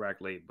got to the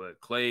rack late, but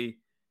Clay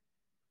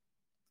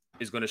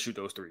is going to shoot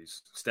those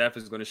threes. Steph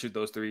is going to shoot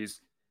those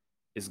threes.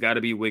 It's got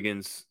to be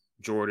Wiggins,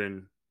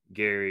 Jordan,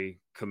 Gary,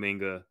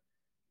 Kuminga.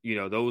 You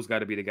know, those got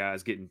to be the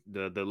guys getting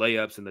the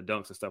layups and the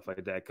dunks and stuff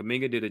like that.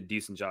 Kuminga did a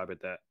decent job at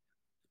that.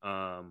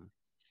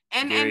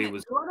 And Jordan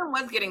was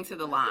getting to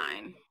the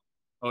line.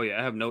 Oh yeah,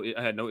 I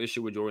had no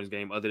issue with Jordan's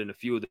game other than a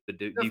few of the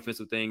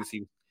defensive things.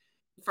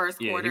 First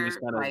quarter to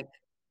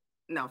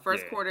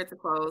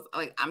close.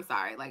 Like, I'm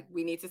sorry, like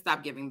we need to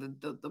stop giving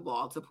the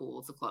ball to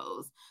Poole to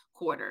close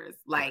quarters.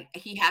 Like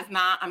he has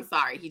not. I'm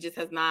sorry, he just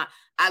has not.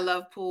 I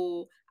love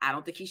Poole. I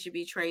don't think he should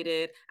be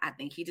traded. I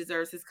think he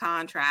deserves his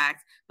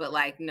contract. But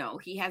like, no,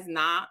 he has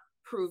not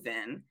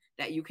proven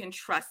that you can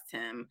trust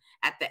him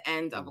at the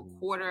end of a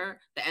quarter,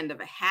 the end of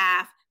a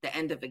half, the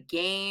end of a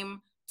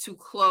game to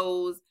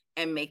close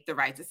and make the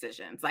right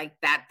decisions. Like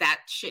that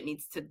shit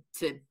needs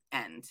to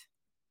end.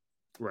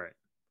 Right.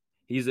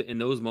 in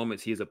those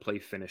moments, he's a play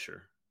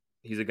finisher.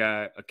 He's a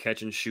guy, a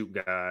catch and shoot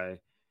guy,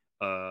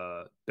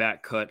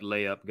 back cut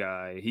layup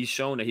guy. He's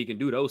shown that he can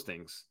do those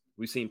things.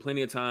 We've seen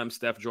plenty of times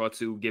Steph draw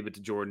two, give it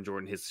to Jordan.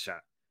 Jordan hits the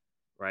shot,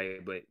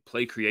 right? But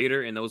play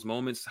creator in those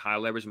moments, high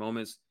leverage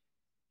moments,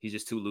 he's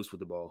just too loose with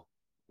the ball,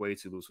 way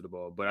too loose with the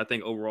ball. But I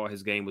think overall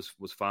his game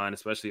was fine,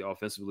 especially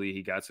offensively.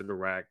 He got to the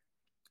rack.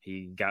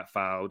 He got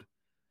fouled.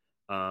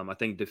 I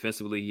think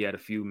defensively he had a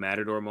few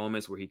Matador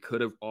moments where he could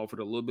have offered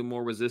a little bit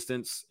more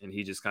resistance, and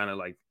he just kind of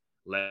like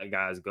let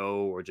guys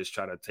go or just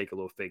try to take a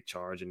little fake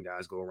charge and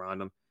guys go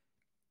around him.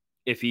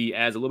 If he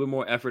adds a little bit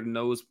more effort in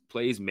those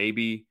plays,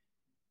 maybe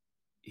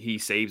he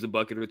saves a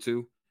bucket or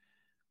two.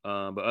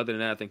 But other than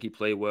that, I think he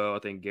played well. I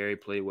think Gary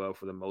played well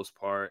for the most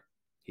part.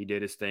 He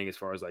did his thing as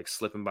far as like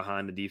slipping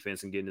behind the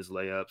defense and getting his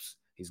layups.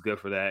 He's good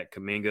for that.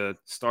 Kuminga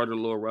started a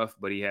little rough,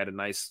 but he had a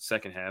nice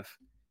second half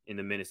in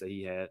the minutes that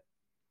he had.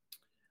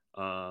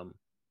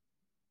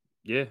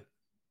 Yeah,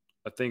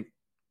 I think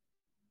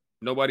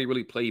nobody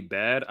really played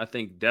bad. I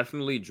think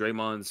definitely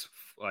Draymond's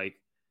like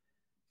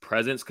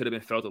presence could have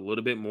been felt a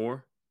little bit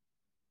more.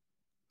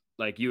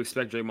 Like you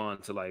expect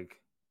Draymond to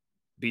like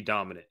be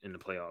dominant in the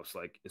playoffs,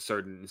 like in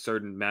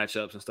certain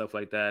matchups and stuff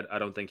like that. I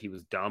don't think he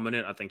was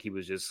dominant. I think he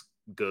was just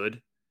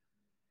good.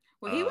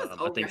 Well, he was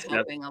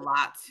overhelping a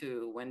lot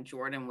too when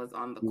Jordan was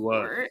on the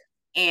court.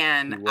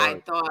 And I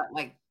thought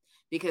like,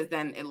 because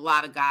then a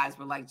lot of guys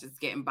were like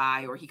just getting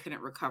by or he couldn't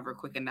recover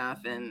quick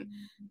enough. And,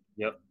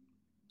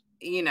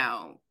 you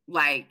know,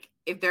 like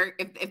if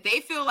they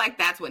feel like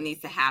that's what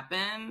needs to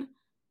happen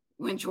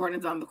when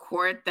Jordan's on the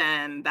court,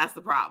 then that's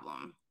the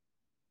problem.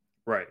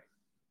 Right.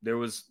 There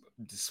was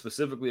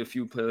specifically a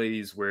few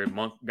plays where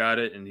Monk got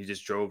it and he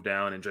just drove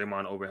down and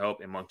Draymond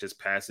overhelped and Monk just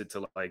passed it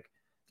to like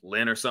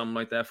Lynn or something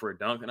like that for a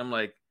dunk. And I'm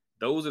like,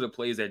 those are the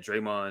plays that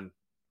Draymond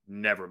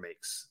never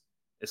makes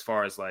as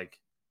far as like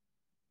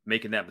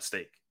making that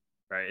mistake,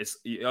 right?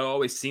 It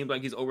always seems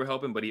like he's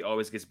overhelping, but he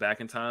always gets back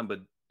in time.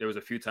 But there was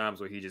a few times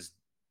where he just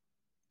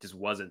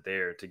wasn't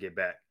there to get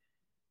back.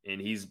 And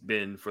he's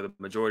been, for the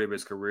majority of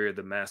his career,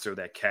 the master of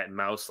that cat and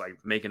mouse, like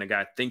making a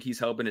guy think he's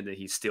helping and then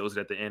he steals it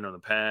at the end on the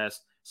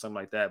pass, something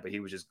like that. But he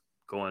was just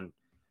going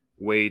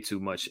way too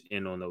much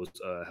in on those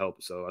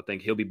help. So I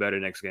think he'll be better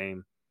next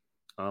game.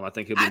 I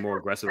think he'll be more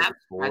aggressive. That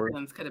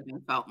presence could have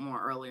been felt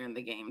more earlier in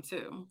the game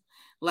too.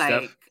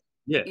 Like,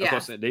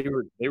 Steph, they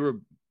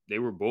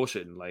were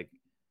bullshitting, like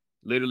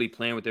literally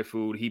playing with their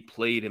food. He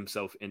played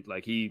himself in,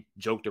 like he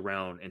joked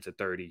around into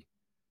 30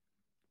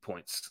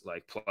 points,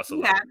 like plus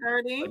 11. Yeah,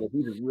 30. Like,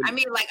 really... I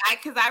mean, like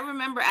because I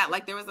remember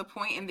there was a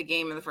point in the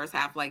game in the first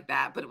half like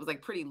that, but it was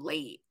like pretty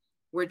late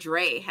where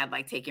Dre had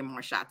like taken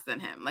more shots than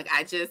him. Like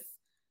I just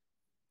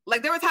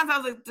like there were times I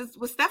was like,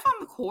 was Steph on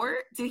the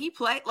court? Did he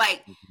play?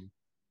 Like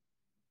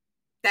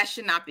that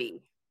should not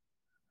be.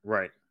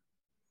 Right.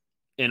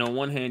 And on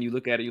one hand, you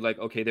look at it, you're like,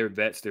 okay, they're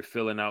vets, they're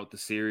filling out the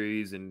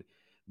series, and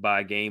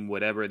by game,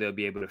 whatever, they'll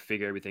be able to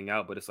figure everything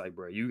out. But it's like,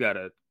 bro, you got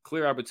a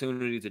clear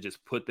opportunity to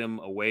just put them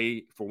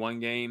away for one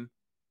game.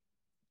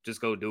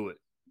 Just go do it.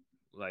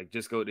 Like,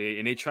 just go.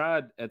 And they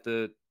tried in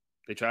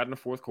the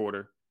fourth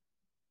quarter.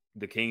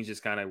 The Kings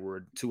just kind of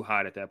were too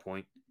hot at that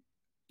point.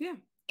 Yeah.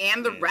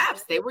 And the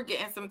refs, they were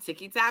getting some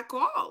ticky-tack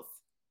calls.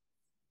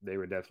 They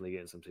were definitely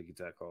getting some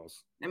ticky-tack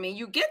calls. I mean,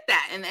 you get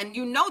that. And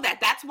you know that.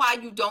 That's why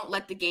you don't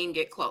let the game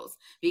get close.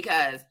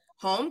 Because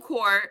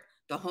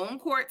the home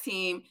court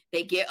team,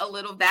 they get a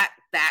little that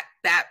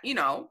you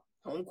know,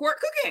 home court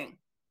cooking.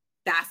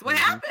 That's what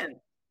happened.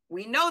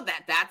 We know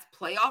that. That's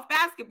playoff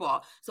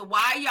basketball. So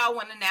why y'all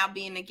want to now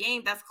be in a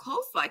game that's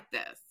close like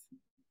this?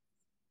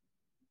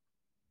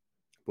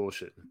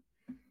 Bullshit.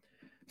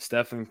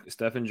 Steph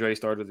and Dre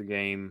started the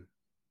game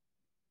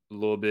a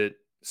little bit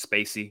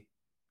spacey.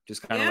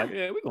 Just kind of like,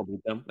 we're going to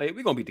beat them. Like,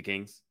 we're going to beat the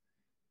Kings.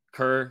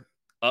 Kerr,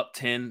 up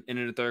 10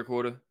 into the third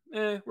quarter.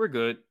 We're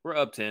good. We're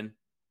up 10.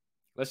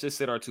 Let's just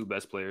sit our two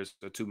best players,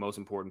 the two most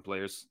important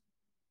players.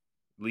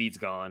 Lead's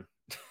gone.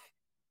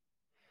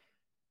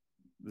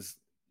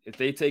 If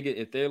they take it,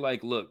 if they're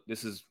like, look,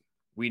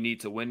 we need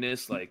to win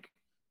this, like,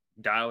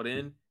 dialed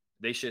in,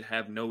 they should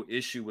have no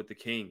issue with the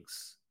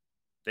Kings.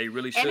 They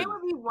really should. And it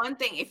would be one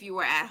thing if you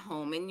were at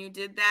home and you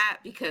did that,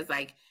 because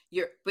like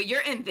you're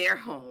in their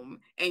home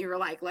and you're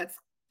like, let's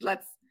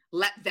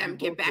let them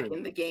get back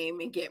in the game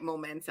and get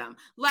momentum.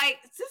 Like,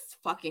 it's just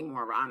fucking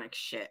moronic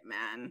shit,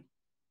 man.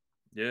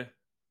 Yeah,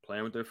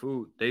 playing with their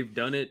food. They've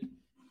done it.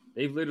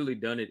 They've literally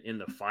done it in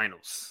the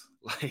finals.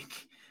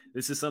 Like,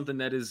 this is something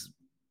that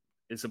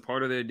it's a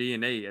part of their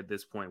DNA at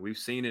this point. We've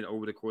seen it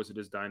over the course of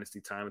this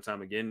dynasty time and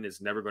time again.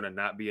 It's never going to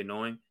not be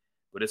annoying,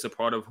 but it's a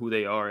part of who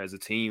they are as a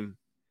team.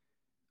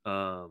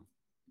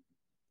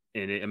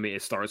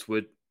 It starts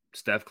with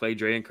Steph, Clay,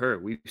 Dre, and Kerr.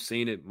 We've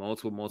seen it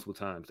multiple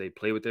times. They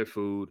play with their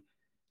food.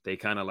 They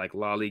kind of like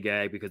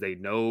lollygag because they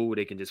know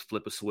they can just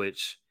flip a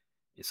switch.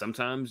 And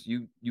sometimes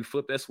you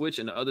flip that switch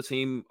and the other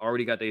team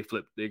already got their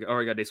flip. They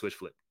already got their switch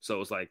flipped. So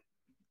it's like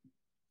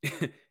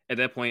at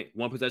that point,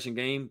 one possession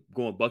game,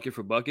 going bucket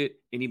for bucket,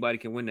 anybody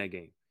can win that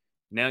game.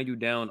 Now you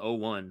down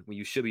 0-1 when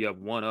you should be up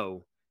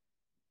 1-0.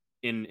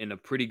 in a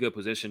pretty good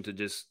position to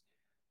just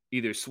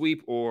either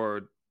sweep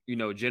or,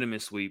 gentleman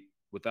sweep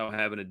without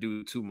having to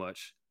do too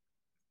much.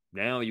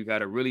 Now you got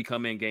to really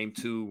come in game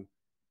 2,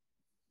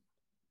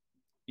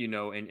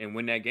 and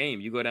win that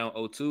game. You go down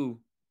 0-2,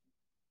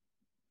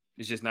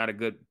 it's just not a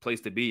good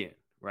place to be in,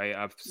 right?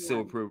 I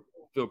still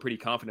feel pretty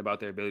confident about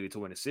their ability to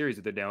win a series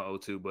if they're down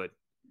 0-2, but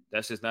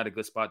that's just not a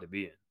good spot to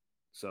be in.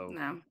 So,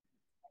 no.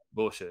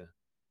 Bullshit.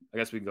 I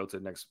guess we can go to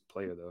the next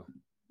player, though.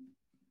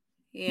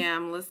 Yeah,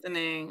 I'm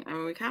listening. I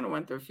mean, we kind of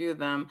went through a few of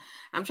them.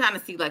 I'm trying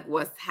to see like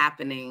what's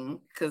happening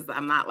because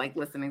I'm not like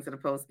listening to the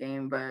post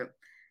game, but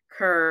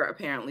Kerr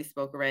apparently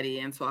spoke already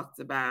and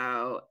talked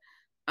about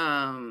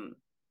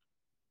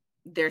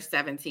their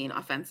 17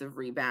 offensive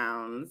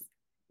rebounds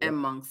and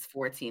Monk's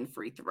 14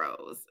 free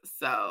throws.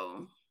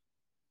 So,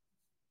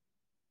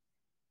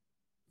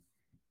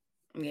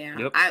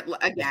 yeah.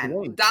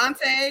 Again,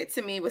 Dante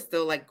to me was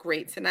still like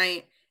great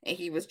tonight, and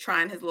he was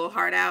trying his little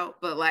heart out,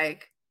 but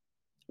like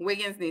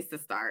Wiggins needs to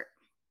start.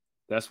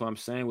 That's what I'm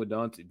saying with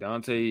Dante.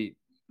 Dante,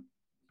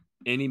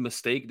 any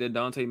mistake that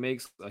Dante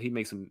makes, he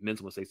makes some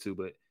mental mistakes too,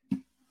 but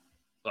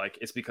like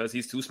it's because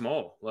he's too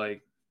small.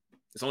 Like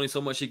there's only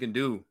so much he can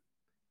do.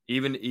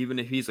 Even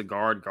if he's a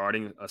guard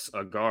guarding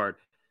a guard,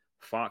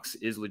 Fox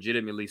is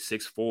legitimately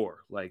 6'4".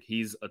 Like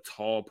he's a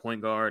tall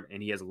point guard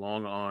and he has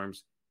long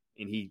arms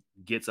and he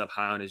gets up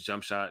high on his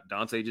jump shot.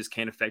 Dante just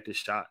can't affect his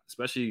shot,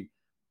 especially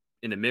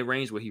in the mid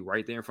range where he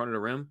right there in front of the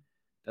rim.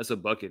 That's a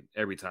bucket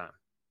every time.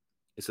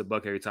 It's a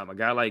bucket every time. A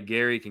guy like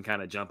Gary can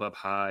kind of jump up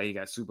high. He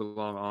got super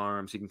long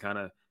arms. He can kind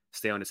of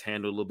stay on his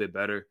handle a little bit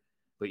better.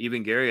 But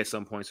even Gary at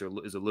some points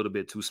is a little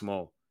bit too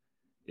small.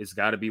 It's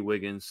got to be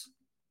Wiggins.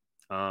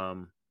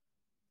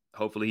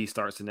 Hopefully he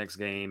starts the next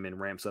game and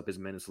ramps up his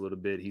minutes a little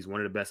bit. He's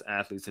one of the best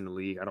athletes in the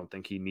league. I don't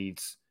think he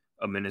needs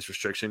a minutes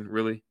restriction,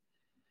 really.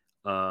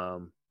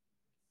 But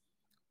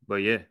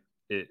yeah,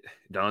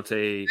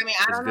 Dante. I mean,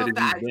 I don't know if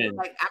the idea,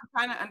 like, I'm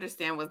trying to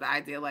understand was the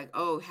idea, like,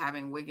 oh,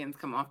 having Wiggins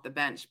come off the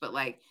bench, but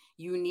like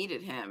you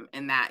needed him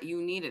and that you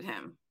needed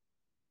him.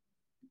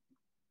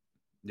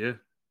 Yeah.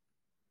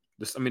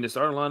 The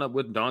starting lineup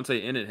with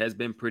Dante in it has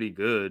been pretty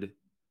good,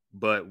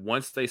 but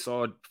once they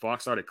saw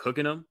Fox started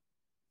cooking him,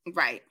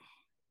 right.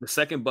 The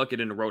second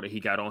bucket in the row that he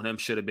got on him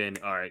should have been,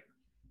 all right,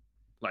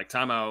 like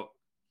timeout,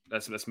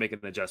 let's make an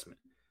adjustment.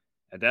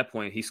 At that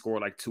point, he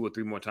scored like 2 or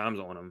 3 more times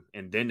on him,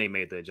 and then they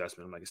made the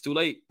adjustment. I'm like, it's too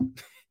late.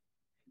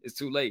 It's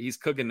too late. He's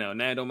cooking now.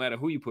 Now it don't matter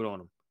who you put on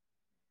him.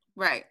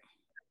 Right.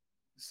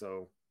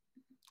 So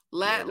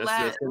let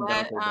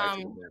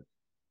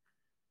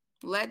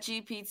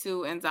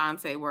GP2 and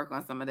Dante work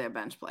on some of their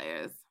bench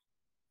players.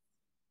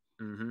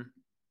 Mm-hmm.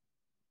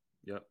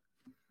 Yep.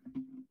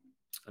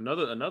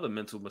 Another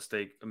mental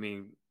mistake. I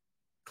mean,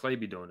 Clay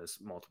be doing this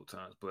multiple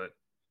times, but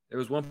there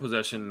was one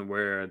possession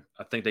where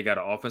I think they got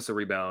an offensive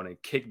rebound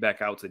and kicked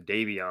back out to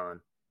Davion,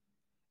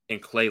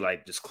 and Clay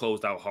like just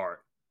closed out hard.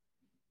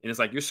 And it's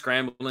like you're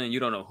scrambling, you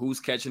don't know who's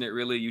catching it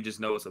really. You just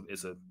know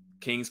it's a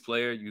Kings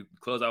player. You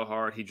close out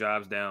hard, he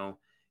drives down,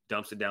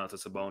 dumps it down to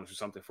Sabonis or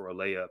something for a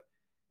layup.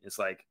 It's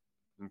like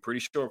I'm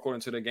pretty sure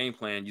according to the game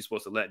plan, you're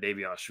supposed to let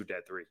Davion shoot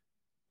that 3,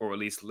 or at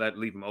least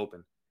leave him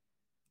open.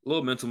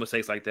 Little mental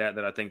mistakes like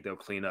that I think they'll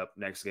clean up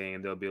next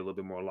game. They'll be a little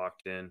bit more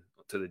locked in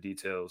to the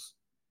details.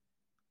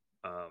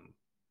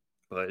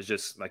 But it's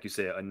just, like you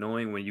said,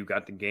 annoying when you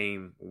got the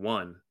game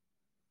won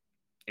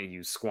and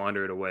you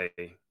squander it away.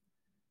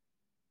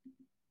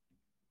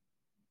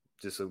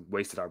 Just a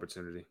wasted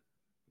opportunity.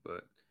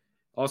 But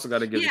also got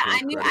to give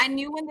I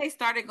knew when they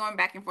started going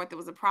back and forth there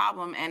was a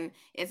problem, and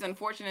it's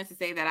unfortunate to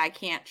say that I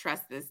can't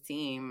trust this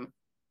team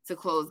to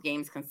close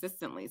games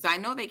consistently. So I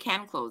know they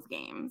can close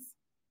games.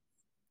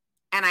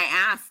 And I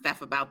asked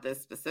Steph about this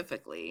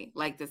specifically.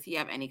 Like, does he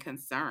have any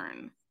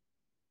concern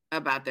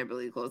about their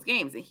ability to close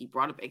games? And he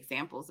brought up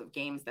examples of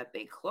games that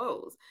they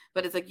close.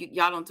 But it's like,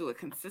 y'all don't do it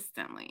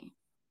consistently.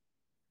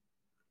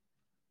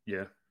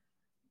 Yeah.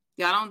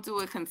 Y'all don't do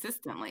it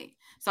consistently.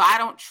 So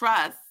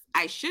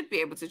I should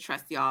be able to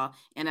trust y'all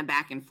in a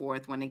back and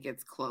forth when it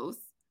gets close.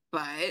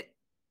 But,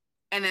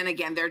 and then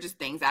again, there are just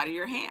things out of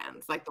your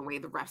hands, like the way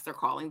the refs are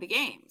calling the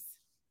games.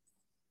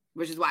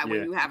 Which is why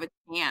when you have a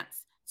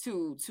chance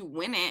to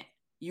win it,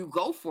 you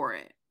go for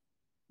it,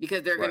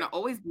 because there are going to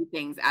always be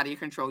things out of your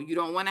control. You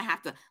don't want to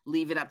have to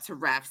leave it up to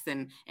refs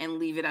and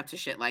leave it up to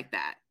shit like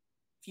that.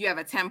 If you have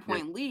a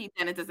 10-point lead,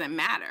 then it doesn't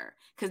matter,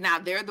 because now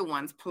they're the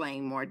ones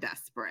playing more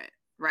desperate,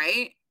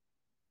 right?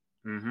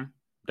 Mm-hmm.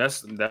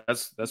 That's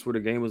where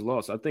the game was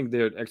lost. I think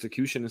their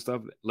execution and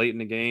stuff late in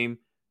the game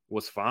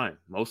was fine,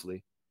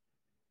 mostly.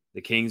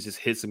 The Kings just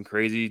hit some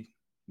crazy.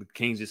 The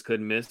Kings just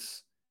couldn't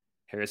miss.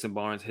 Harrison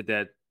Barnes hit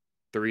that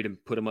 3 to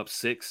put them up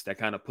 6. That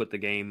kind of put the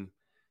game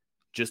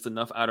just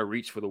enough out of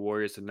reach for the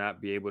Warriors to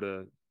not be able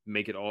to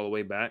make it all the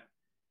way back.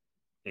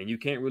 And you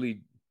can't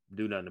really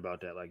do nothing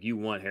about that. Like, you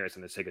want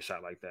Harrison to take a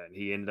shot like that, and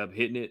he ended up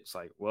hitting it. It's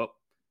like, well,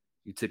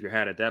 you tip your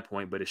hat at that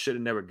point, but it should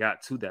have never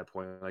got to that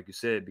point, like you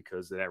said,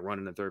 because of that run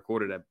in the third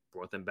quarter that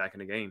brought them back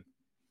in the game.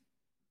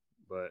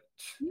 But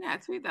yeah, I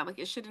tweet that, like,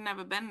 it should have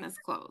never been this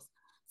close.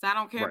 So I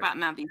don't care Right. about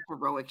none of these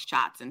heroic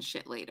shots and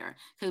shit later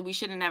because we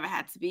should have never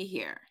had to be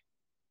here.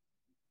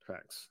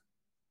 Facts.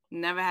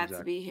 Never had to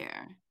Exactly. be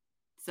here.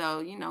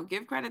 So,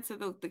 give credit to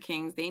the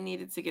Kings. They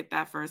needed to get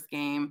that first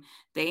game.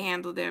 They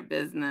handled their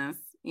business,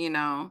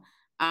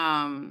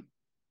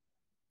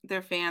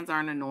 Their fans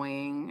aren't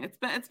annoying.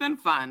 It's been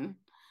fun,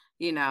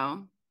 I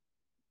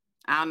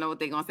don't know what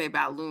they're going to say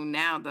about Loon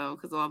now, though,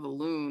 because all the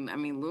Loon,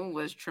 Loon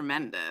was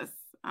tremendous.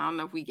 I don't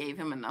know if we gave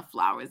him enough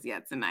flowers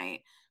yet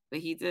tonight, but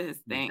he did his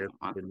thing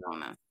on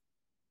Sabonis.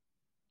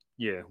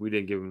 Yeah, we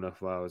didn't give him enough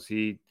flowers.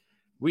 We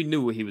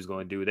knew what he was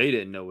going to do. They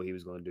didn't know what he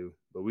was going to do,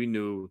 but we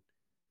knew.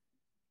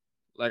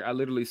 Like I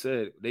literally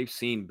said, they've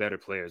seen better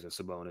players than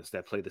Sabonis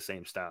that play the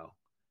same style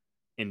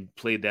and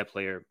played that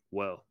player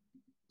well.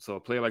 So a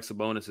player like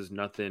Sabonis is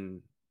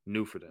nothing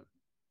new for them,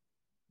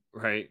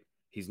 right?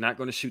 He's not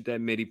going to shoot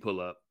that midi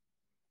pull-up.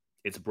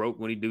 It's broke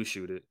when he do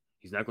shoot it.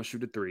 He's not going to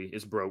shoot a three.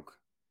 It's broke.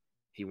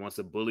 He wants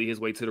to bully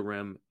his way to the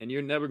rim, and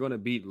you're never going to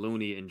beat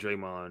Looney and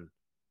Draymond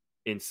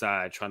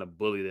inside trying to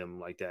bully them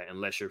like that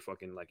unless you're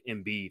fucking like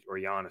Embiid or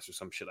Giannis or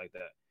some shit like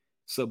that.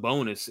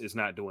 Sabonis is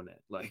not doing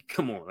that. Like,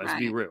 come on, let's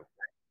be real.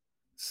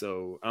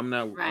 So I'm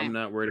not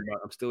worried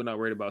about. I'm still not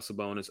worried about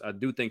Sabonis. I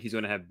do think he's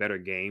going to have better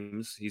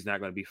games. He's not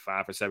going to be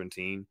 5 for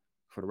 17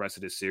 for the rest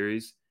of this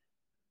series,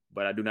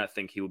 but I do not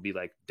think he will be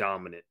like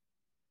dominant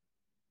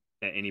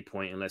at any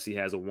point unless he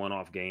has a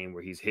one-off game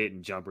where he's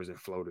hitting jumpers and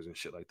floaters and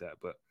shit like that.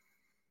 But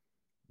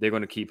they're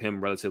going to keep him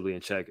relatively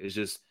in check. It's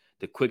just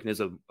the quickness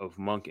of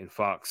Monk and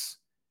Fox.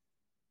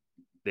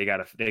 They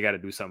gotta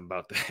do something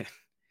about that.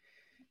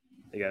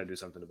 They gotta do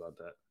something about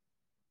that.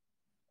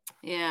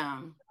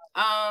 Yeah.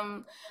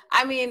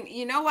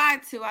 You know why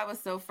too? I was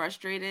so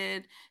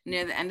frustrated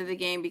near the end of the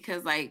game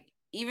because like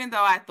even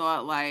though I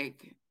thought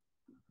like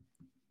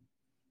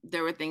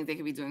there were things they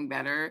could be doing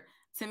better,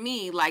 to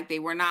me, like they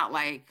were not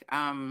like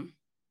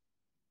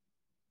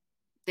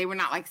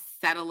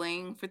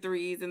settling for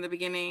threes in the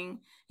beginning.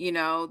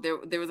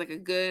 There was like a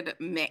good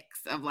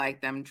mix of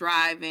like them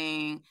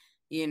driving,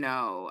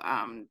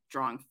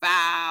 drawing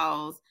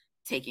fouls,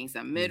 taking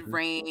some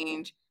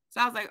mid-range.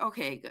 So I was like,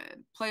 okay,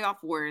 good. Playoff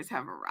Warriors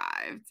have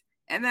arrived.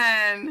 And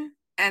then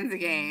ends the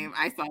game,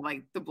 I saw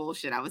like the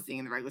bullshit I was seeing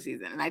in the regular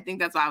season. And I think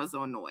that's why I was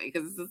so annoyed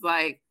because it's just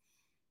like,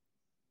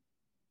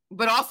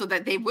 but also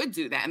that they would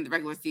do that in the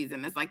regular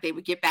season. It's like they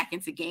would get back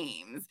into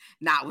games,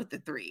 not with the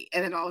three.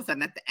 And then all of a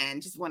sudden at the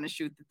end, just want to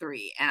shoot the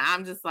three. And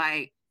I'm just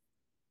like,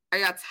 are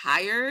y'all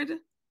tired?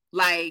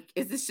 Like,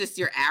 is this just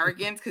your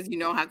arrogance? Because you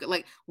know how good,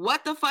 like,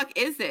 what the fuck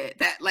is it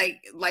that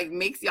like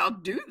makes y'all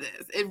do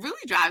this? It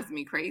really drives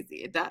me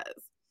crazy. It does.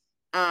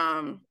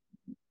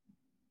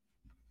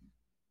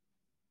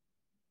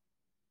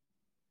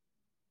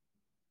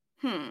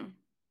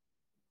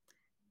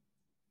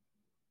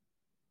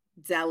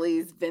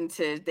 Delly's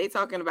vintage. They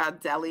talking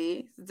about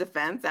Delly's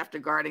defense after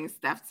guarding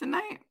Steph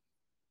tonight.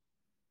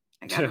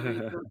 I gotta read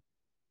them.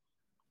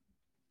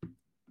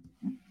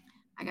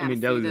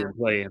 Delly's didn't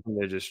play. I think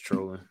they're just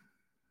trolling.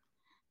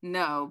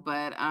 No,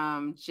 but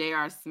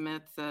J.R.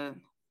 Smith said.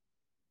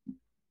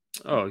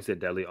 Oh, he said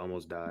Delly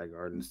almost died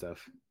guarding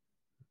Steph.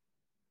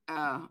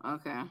 Oh,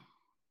 okay.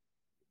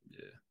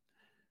 Yeah.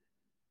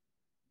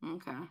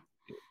 Okay.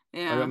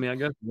 Yeah. I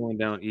guess going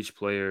down each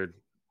player,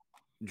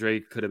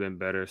 Drake could have been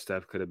better.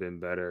 Steph could have been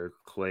better.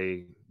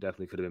 Clay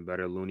definitely could have been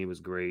better. Looney was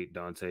great.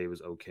 Dante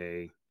was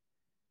okay.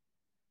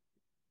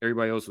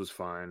 Everybody else was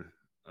fine.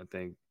 I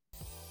think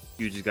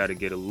you just got to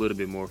get a little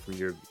bit more from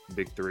your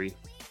big three.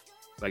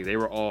 Like, they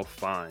were all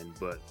fine,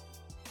 but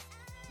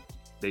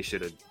they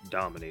should have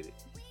dominated.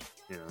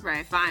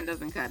 Right. Fine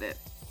doesn't cut it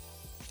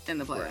in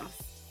the playoffs.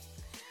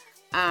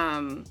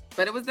 Right.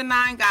 But it was the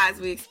 9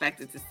 guys we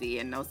expected to see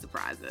and no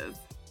surprises.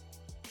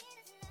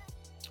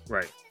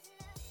 Right.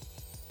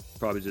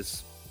 Probably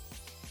just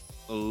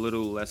a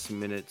little less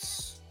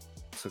minutes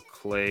to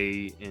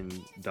Clay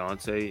and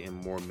Dante and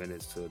more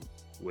minutes to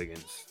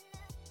Wiggins.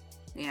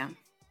 Yeah.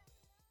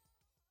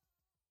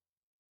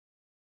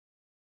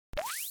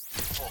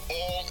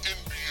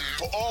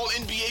 For all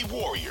NBA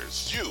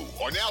Warriors, you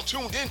are now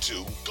tuned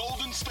into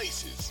Golden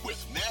Spaces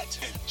with Matt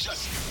and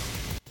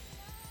Justin.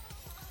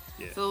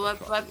 Yeah, so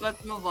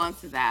let's move on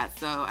to that.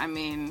 So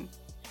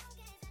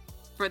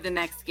for the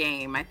next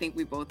game, I think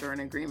we both are in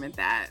agreement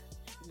that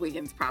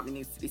Wiggins probably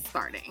needs to be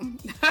starting.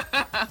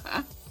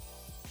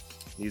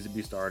 Needs to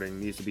be starting.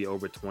 Needs to be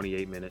over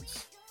 28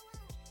 minutes.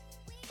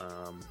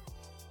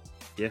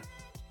 Yeah.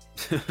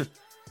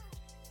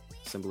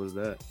 Simple as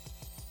that.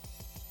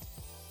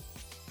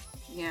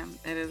 Yeah,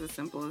 it is as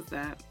simple as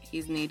that.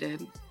 He's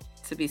needed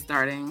to be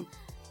starting,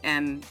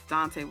 and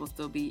Dante will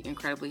still be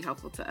incredibly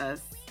helpful to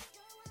us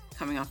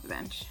coming off the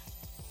bench.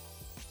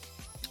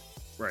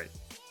 Right.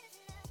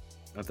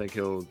 I think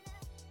he'll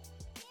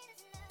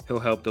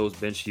help those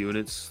bench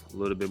units a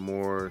little bit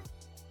more,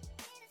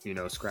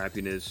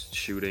 scrappiness,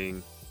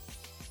 shooting.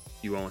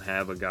 You won't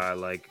have a guy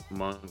like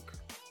Monk.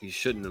 You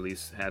shouldn't at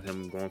least have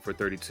him going for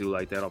 32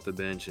 like that off the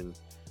bench, and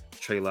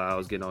Trey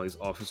Lyles getting all these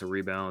offensive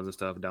rebounds and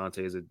stuff.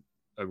 Dante is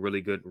a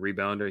really good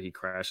rebounder. He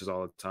crashes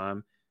all the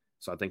time.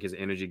 So I think his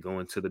energy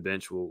going to the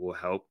bench will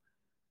help.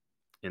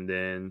 And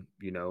then,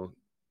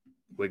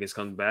 Wiggins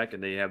comes back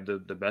and they have the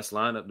best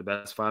lineup, the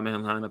best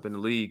 5-man lineup in the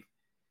league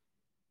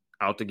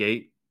out the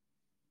gate.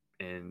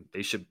 And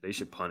they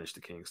should punish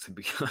the Kings, to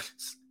be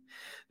honest.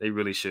 They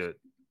really should.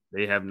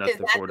 They have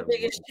nothing for them. Is that the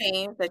biggest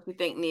change that you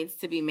think needs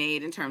to be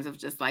made in terms of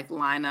just like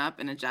lineup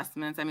and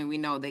adjustments? I mean, we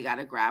know they got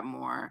to grab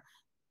more,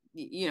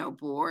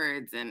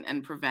 boards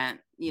and prevent,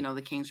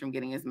 the Kings from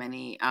getting as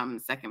many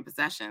second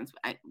possessions.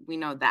 We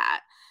know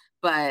that.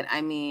 But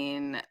I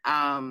mean,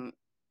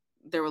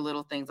 there were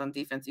little things on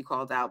defense you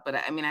called out. But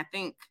I mean, I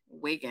think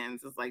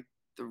Wiggins is like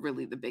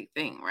really the big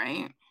thing,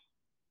 right?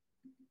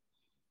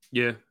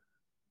 Yeah.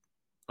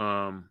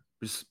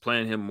 Just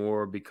playing him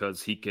more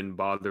because he can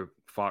bother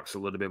Fox a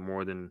little bit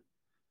more than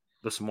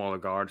the smaller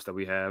guards that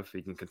we have.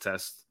 He can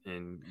contest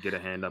and get a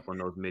hand up on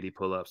those midi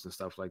pull-ups and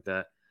stuff like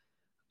that.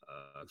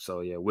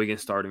 So yeah,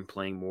 Wiggins starting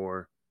playing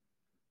more.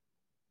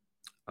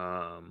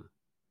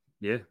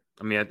 Yeah,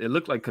 I mean, it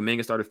looked like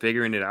Kuminga started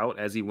figuring it out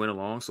as he went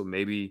along. So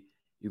maybe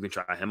you can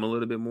try him a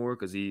little bit more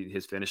because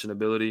his finishing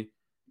ability.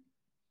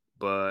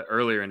 But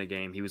earlier in the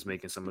game, he was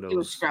making some of those. He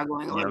was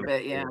struggling a little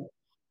bit, yeah.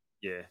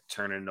 Yeah,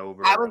 turning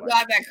over. I was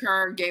glad that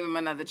Kerr gave him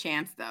another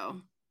chance,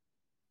 though.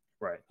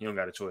 Right. He don't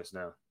got a choice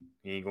now.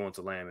 He ain't going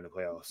to Lamb in the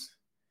playoffs.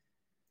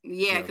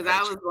 Yeah, because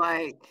I was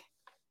like,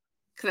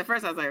 because at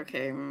first I was like,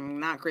 okay,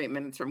 not great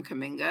minutes from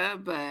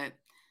Kuminga, but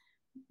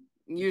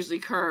usually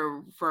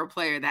Kerr, for a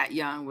player that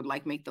young, would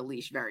like make the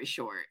leash very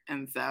short.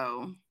 And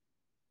so.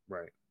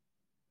 Right.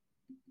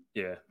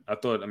 Yeah. I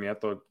thought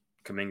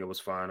Kuminga was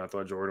fine. I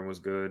thought Jordan was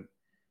good.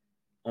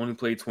 Only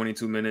played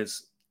 22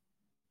 minutes.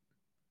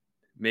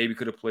 Maybe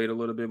could have played a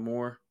little bit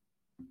more.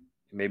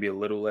 Maybe a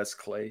little less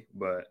Klay,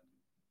 but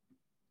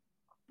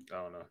I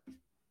don't know.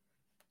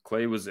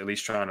 Klay was at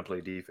least trying to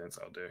play defense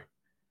out there.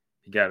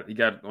 He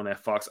got on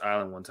that Fox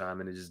Island one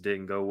time and it just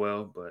didn't go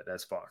well, but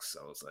that's Fox,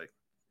 so it's like.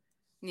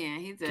 Yeah,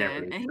 he did.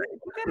 And he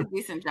did a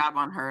decent job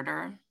on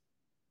Huerter.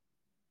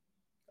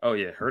 Oh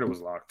yeah, Huerter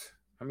was locked.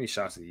 How many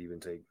shots did he even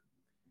take?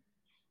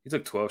 He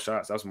took 12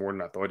 shots. That was more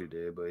than I thought he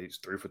did, but he's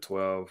 3 for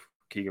 12.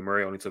 Keegan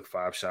Murray only took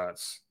 5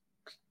 shots.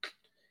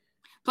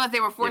 Plus,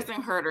 they were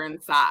forcing Huerter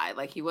inside.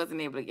 Like, he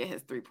wasn't able to get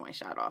his 3-point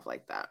shot off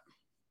like that.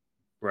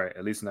 Right,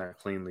 at least not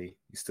cleanly.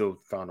 He still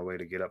found a way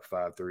to get up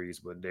 5 threes,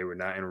 but they were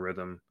not in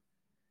rhythm.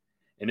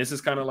 And this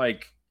is kind of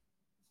like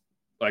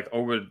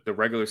over the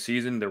regular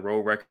season, the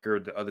road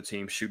record, the other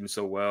team shooting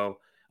so well.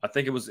 I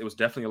think it was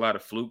definitely a lot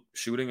of fluke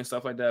shooting and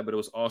stuff like that, but it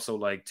was also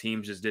like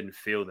teams just didn't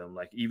feel them.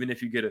 Like, even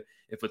if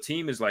if a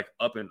team is like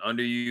up and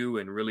under you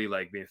and really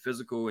like being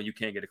physical and you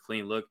can't get a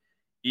clean look,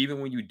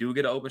 even when you do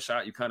get an open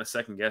shot, you kind of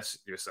second guess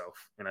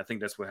yourself. And I think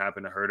that's what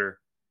happened to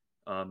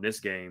Huerter this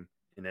game.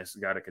 And that's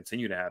got to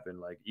continue to happen.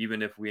 Like,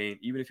 even if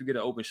you get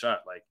an open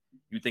shot, like,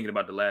 you're thinking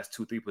about the last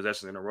 2-3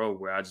 possessions in a row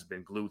where I just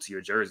been glued to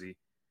your jersey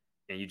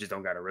and you just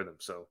don't got a rhythm.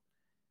 So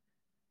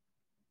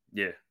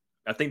yeah,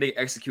 I think they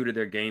executed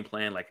their game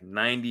plan like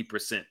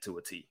 90% to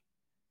a T,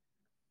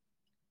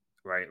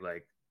 right?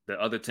 Like, the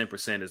other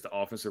 10% is the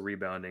offensive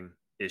rebounding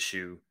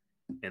issue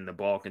and the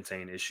ball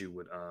contain issue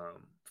with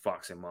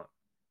Fox and Monk.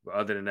 But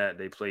other than that,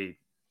 they played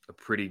a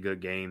pretty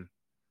good game.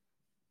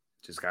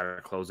 Just got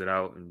to close it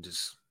out, and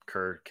just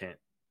Kerr can't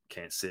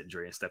sit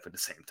Dre and Steph at the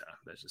same time.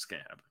 That just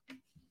can't happen.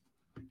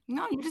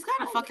 No, you just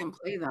got to fucking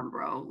play them,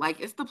 bro. Like,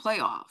 it's the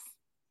playoffs.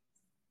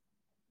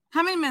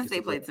 How many minutes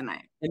they played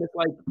tonight? And it's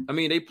like,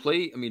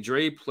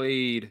 Dre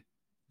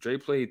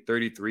played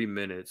 33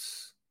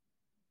 minutes,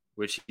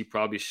 which he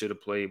probably should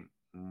have played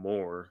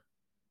more.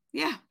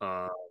 Yeah.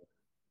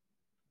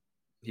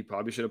 He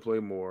probably should have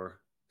played more.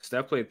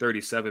 Steph played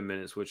 37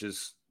 minutes, which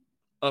is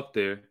up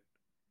there.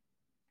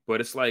 But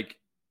it's like,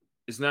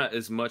 it's not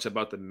as much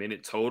about the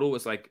minute total.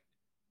 It's like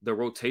the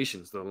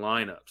rotations, the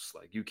lineups.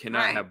 Like, you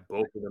cannot have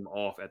both of them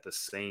off at the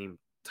same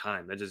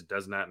time. That just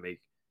does not make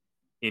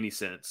any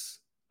sense.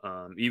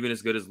 Even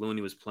as good as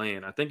Looney was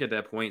playing, I think at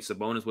that point,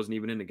 Sabonis wasn't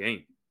even in the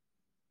game.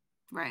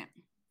 Right.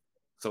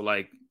 So,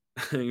 like,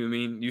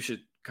 you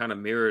should kind of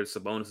mirror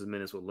Sabonis'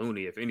 minutes with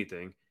Looney, if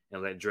anything,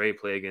 and let Dre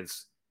play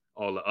against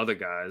all the other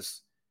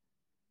guys.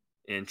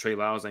 And Trey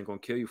Lyles ain't going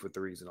to kill you for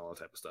threes and all that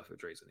type of stuff if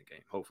Dre's in the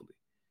game, hopefully.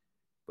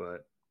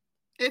 But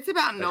it's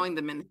about knowing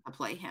the minutes to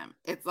play him.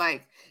 It's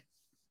like,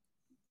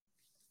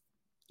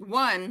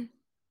 one,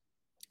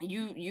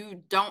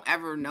 you don't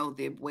ever know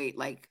the weight.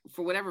 Like,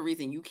 for whatever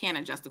reason, you can't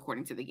adjust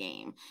according to the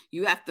game.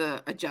 You have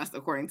to adjust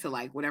according to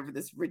like whatever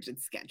this rigid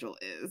schedule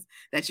is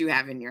that you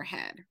have in your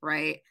head,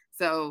 right?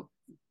 So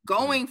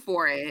going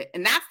for it,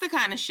 and that's the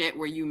kind of shit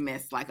where you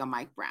miss like a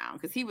Mike Brown,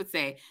 because he would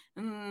say,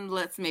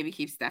 let's maybe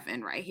keep Steph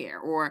in right here,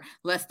 or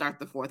let's start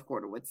the fourth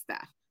quarter with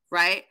Steph,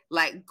 right?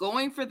 Like,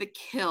 going for the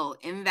kill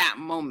in that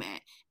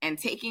moment and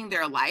taking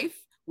their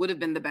life would have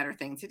been the better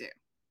thing to do.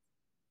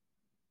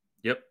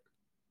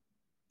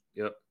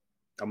 Yep.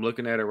 I'm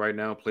looking at it right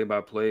now, play by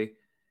play.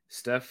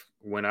 Steph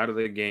went out of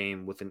the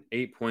game with an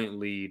 8-point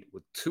lead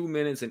with 2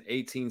 minutes and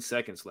 18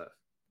 seconds left.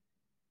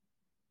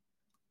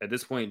 At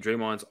this point,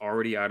 Draymond's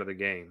already out of the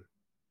game.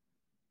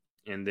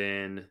 And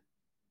then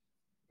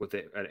with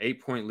an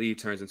 8-point lead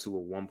turns into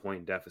a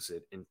 1-point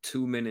deficit in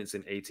 2 minutes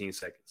and 18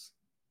 seconds.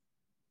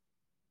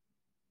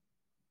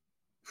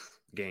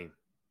 Game.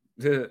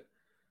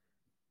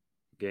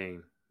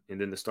 Game.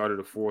 And then the start of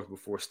the fourth,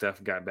 before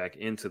Steph got back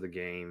into the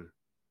game,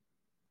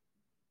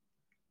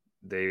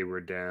 they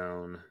were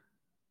down.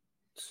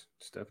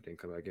 Steph didn't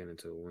come back in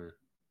until when?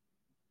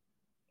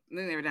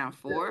 Then they were down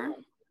 4.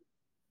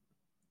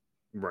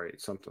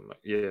 Right, something like,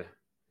 yeah.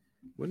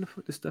 When the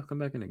fuck did Steph come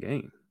back in the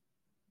game?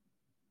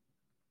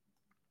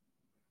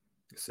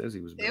 It says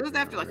he was. It was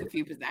after like a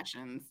few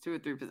possessions, 2 or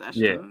 3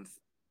 possessions.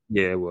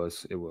 Yeah, it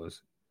was.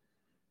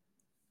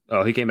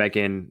 Oh, he came back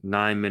in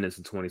 9 minutes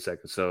and 20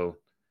 seconds. So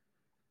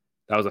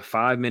that was a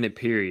 5-minute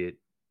period.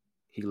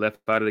 He left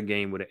out of the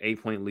game with an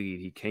 8-point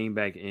lead. He came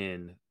back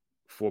in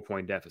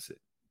 4-point deficit.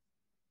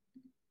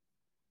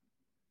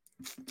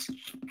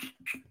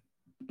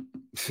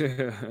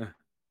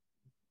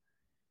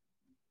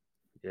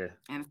 Yeah.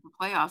 And it's the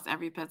playoffs.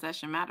 Every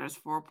possession matters.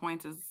 4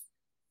 points is.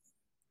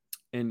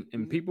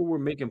 And people were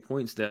making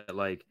points that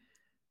like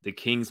the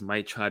Kings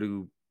might try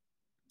to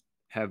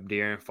have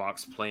De'Aaron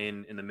Fox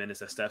playing in the minutes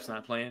that Steph's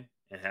not playing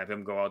and have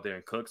him go out there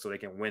and cook so they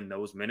can win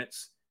those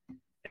minutes.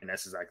 And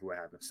that's exactly what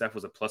happened. Steph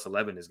was a plus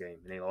 11 this game,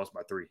 and they lost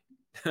by 3.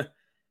 It's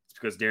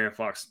because De'Aaron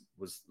Fox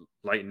was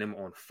lighting them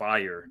on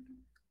fire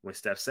when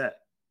Steph sat.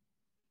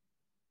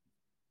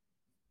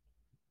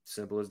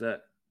 Simple as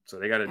that. So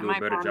they got to do a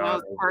better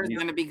job. He's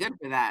going to be good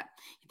for that.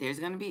 He's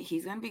going to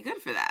be good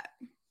for that.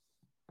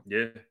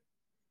 Yeah.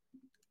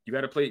 You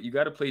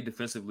got to play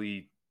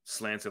defensively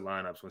slanted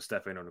lineups when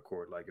Steph ain't on the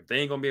court. Like, if they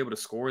ain't going to be able to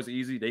score as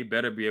easy, they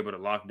better be able to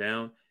lock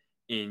down.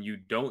 And you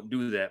don't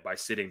do that by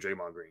sitting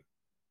Draymond Green.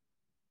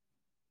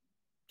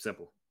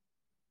 Simple.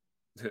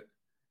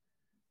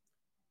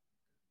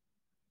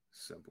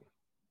 Simple.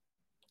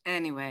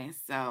 Anyway,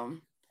 so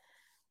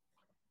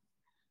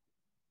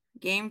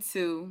game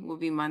 2 will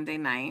be Monday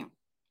night.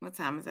 What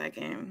time is that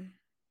game?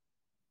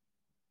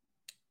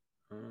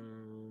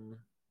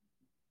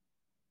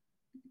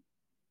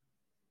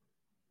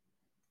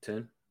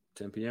 10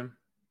 p.m.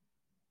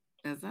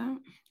 Is it?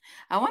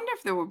 I wonder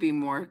if there will be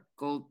more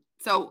gold.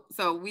 So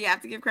we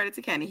have to give credit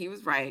to Kenny. He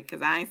was right,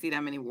 because I ain't see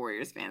that many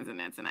Warriors fans in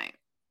there tonight.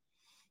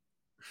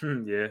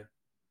 Yeah.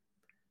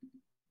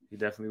 He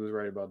definitely was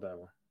right about that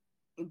one.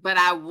 But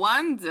I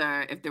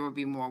wonder if there will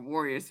be more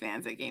Warriors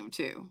fans at game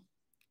 2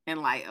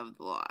 in light of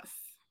the loss.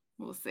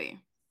 We'll see.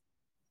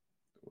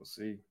 We'll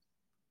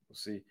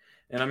see.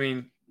 And I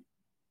mean,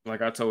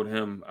 like I told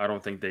him, I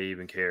don't think they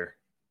even care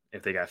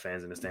if they got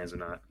fans in the stands or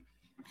not.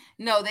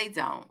 No, they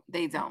don't.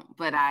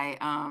 But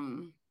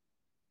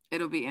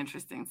it'll be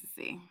interesting to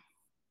see.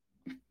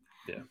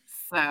 Yeah.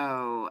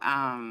 So,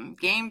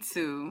 game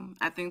 2,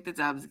 I think the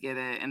Dubs get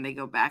it and they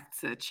go back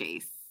to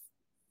Chase,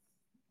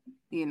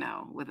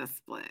 with a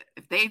split.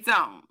 If they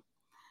don't,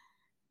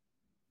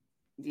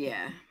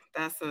 yeah,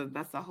 that's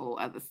a whole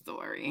other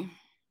story.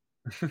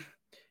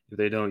 If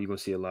they don't, you're going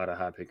to see a lot of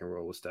high pick and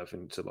roll with Steph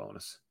and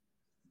Sabonis.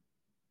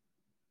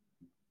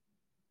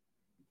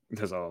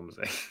 That's all I'm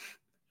saying.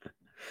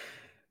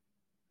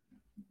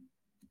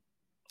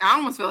 I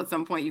almost feel at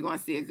some point you're going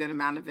to see a good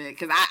amount of it,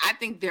 because I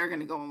think they're going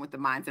to go in with the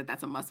mindset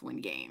that's a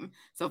must-win game.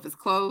 So if it's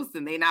close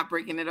and they're not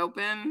breaking it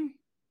open,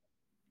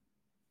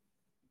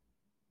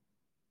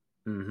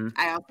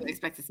 I also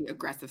expect to see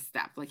aggressive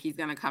Steph. Like, he's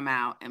going to come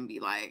out and be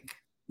like.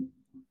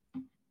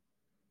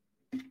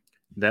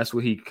 That's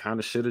what he kind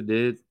of should have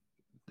did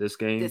this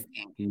game.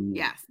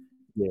 Yes.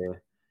 Yeah.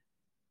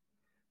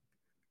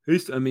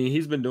 He's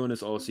been doing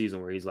this all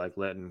season where he's like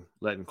letting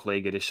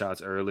Klay get his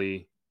shots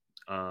early.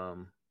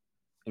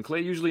 And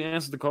Klay usually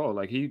answers the call.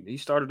 Like, he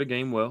started the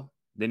game well.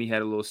 Then he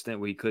had a little stint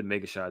where he couldn't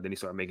make a shot. Then he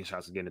started making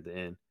shots again at the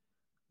end.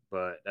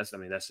 But that's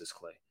just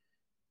Klay.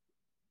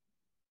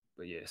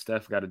 But yeah,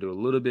 Steph got to do a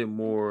little bit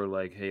more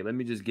like, hey, let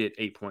me just get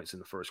 8 points in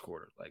the first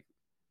quarter. Like,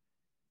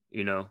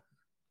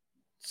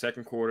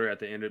 second quarter at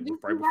the end of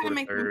right before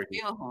the third.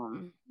 Feel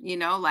him,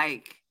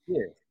 like,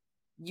 yeah,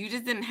 you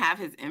just didn't have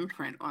his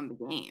imprint on the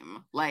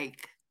game,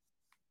 like,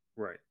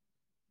 right.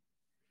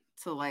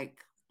 So like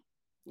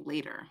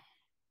later.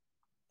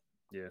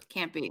 Yeah.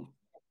 Can't be.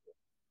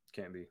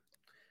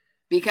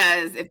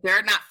 Because if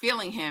they're not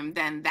feeling him,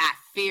 then that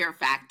fear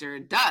factor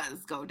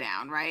does go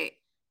down, right?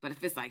 But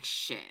if it's like,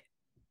 shit,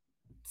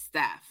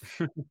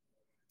 Steph.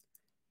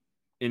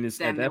 And it's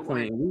at that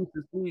point,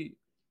 we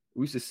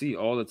used to see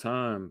all the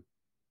time,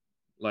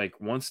 like,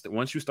 once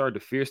you start to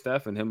fear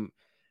Steph and him,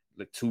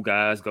 like, 2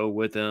 guys go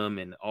with him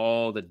and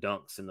all the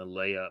dunks and the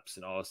layups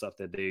and all the stuff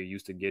that they're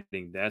used to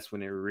getting, that's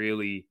when it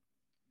really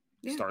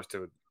starts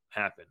to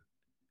happen.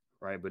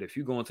 Right, but if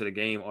you go into the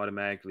game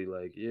automatically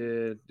like,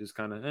 just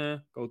kind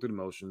of go through the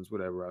motions,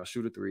 whatever. I'll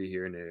shoot a 3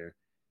 here and there.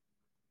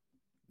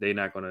 You're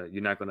not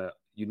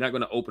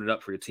gonna open it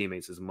up for your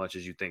teammates as much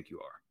as you think you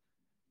are.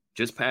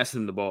 Just passing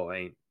them the ball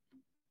ain't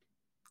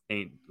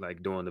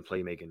like doing the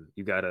playmaking.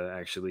 You gotta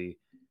actually,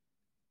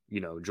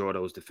 draw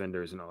those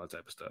defenders and all that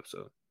type of stuff.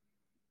 So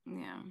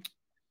yeah,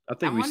 I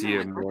think we see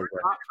it more.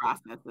 Thought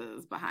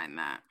processes behind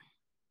that.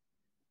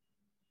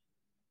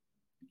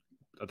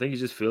 I think he's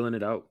just feeling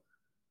it out.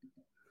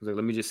 He's like,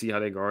 let me just see how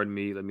they guard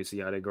me. Let me see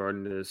how they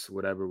guard this,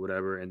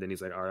 whatever. And then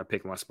he's like, all right, I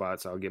pick my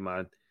spots. I'll get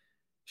my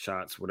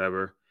shots,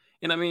 whatever.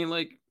 And I mean,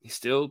 like, he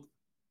still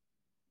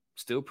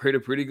played a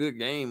pretty good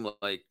game,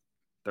 like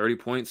 30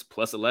 points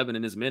plus 11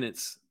 in his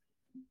minutes.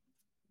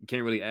 You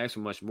can't really ask for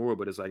much more,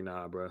 but it's like,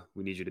 nah, bro,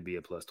 we need you to be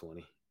a plus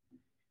 20.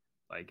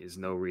 Like, there's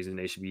no reason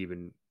they should be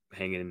even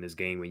hanging in this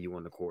game when you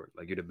on the court.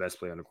 Like, you're the best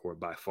player on the court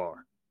by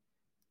far.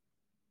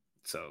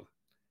 So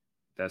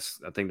I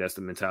think that's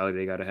the mentality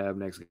they got to have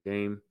next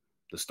game.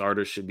 The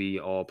starters should be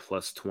all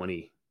plus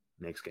 20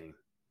 next game,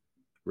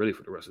 really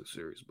for the rest of the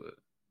series. But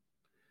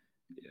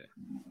yeah,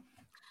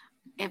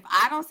 if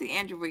I don't see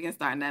Andrew Wiggins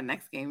starting that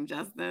next game,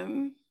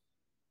 Justin,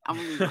 I'm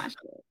gonna lose my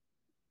shit.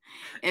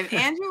 If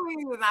Andrew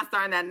Wiggins is not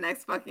starting that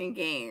next fucking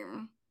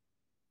game,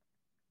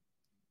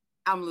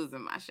 I'm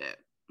losing my shit.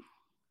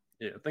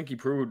 Yeah, I think he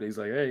proved he's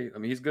like, hey, I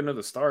mean, he's good enough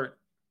to start.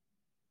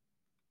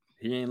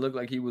 He ain't look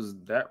like he was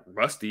that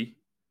rusty.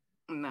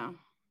 No.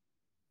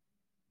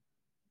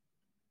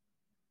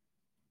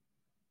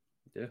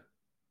 Yeah.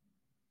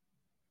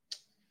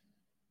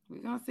 We're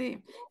going to see.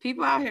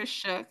 People out here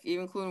shook,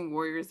 even including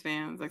Warriors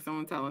fans, like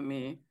someone telling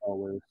me.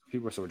 Always.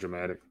 People are so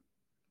dramatic.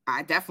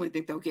 I definitely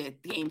think they'll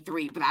get game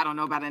 3, but I don't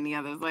know about any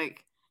others.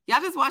 Like, y'all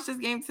just watched this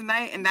game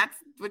tonight, and that's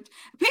what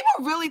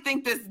people really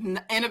think this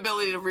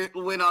inability to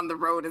win on the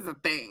road is a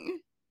thing.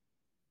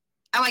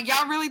 And like,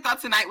 y'all really thought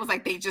tonight was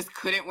like they just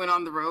couldn't win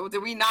on the road?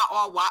 Did we not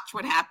all watch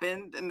what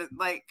happened? And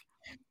like,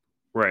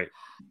 right.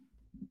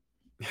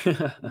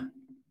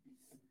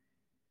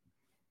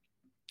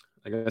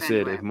 Like I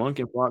said, if Monk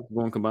and Fox are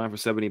going to combine for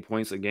 70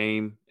 points a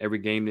game, every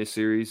game this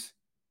series,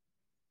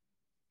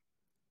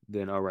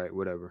 then all right,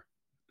 whatever.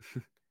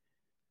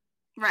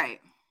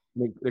 Right.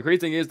 The crazy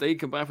thing is they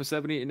combined for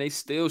 70 and they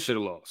still should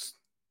have lost.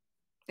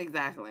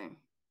 Exactly.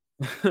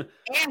 And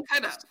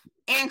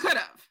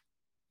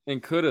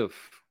could have.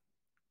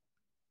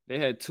 They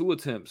had 2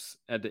 attempts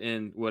at the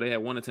end. Well, they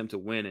had 1 attempt to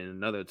win and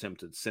another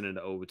attempt to send it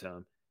to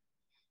overtime.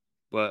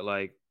 But,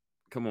 like,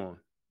 come on.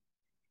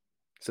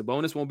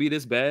 Sabonis won't be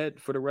this bad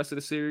for the rest of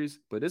the series,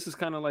 but this is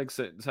kind of like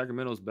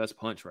Sacramento's best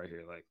punch right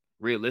here. Like,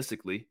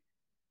 realistically,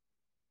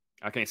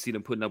 I can't see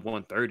them putting up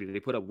 130. They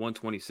put up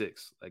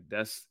 126. Like,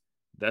 that's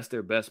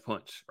their best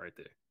punch right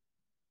there.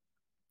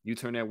 You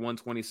turn that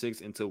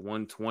 126 into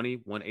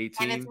 120,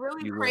 118. And it's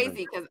really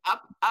crazy because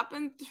up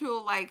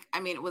until, like, I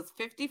mean, it was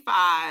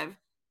 55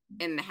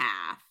 and a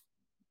half,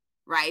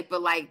 right?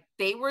 But, like,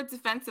 they were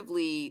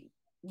defensively,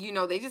 you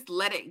know, they just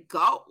let it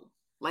go,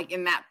 like,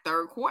 in that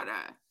third quarter.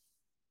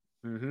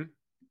 Mm-hmm.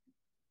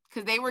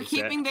 Because they were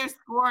keeping their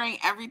scoring,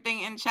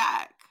 everything in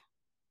check.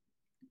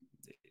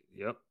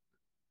 Yep.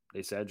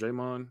 They sat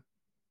Draymond,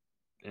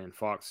 and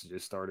Fox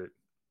just started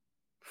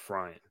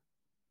frying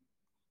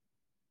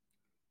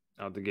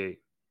out the gate.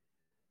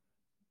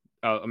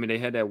 I mean, they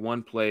had that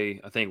one play.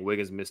 I think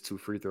Wiggins missed 2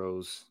 free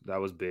throws. That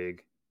was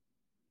big.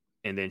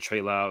 And then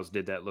Trey Lyles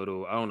did that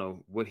little, I don't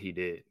know what he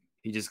did.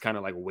 He just kind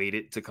of like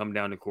waited to come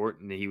down the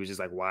court, and then he was just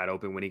like wide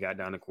open when he got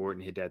down the court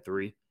and hit that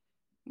 3.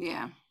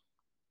 Yeah.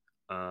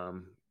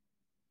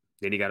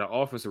 Then he got an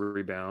offensive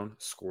rebound,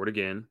 scored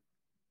again.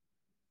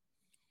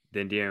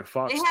 Then De'Aaron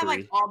Fox. They had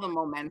like all the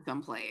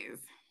momentum plays.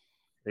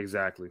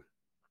 Exactly.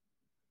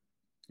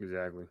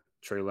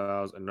 Trey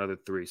Lyles, another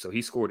 3. So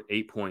he scored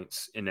 8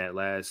 points in that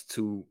last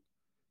 2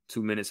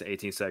 minutes and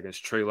 18 seconds.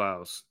 Trey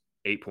Lyles,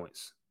 8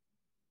 points.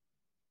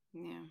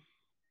 Yeah.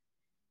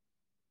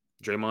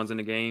 Draymond's in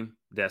the game.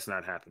 That's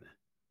not happening.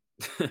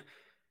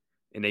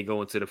 And they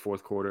go into the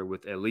fourth quarter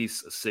with at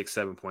least a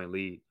 6-7 point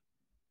lead.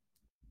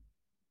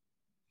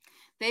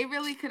 They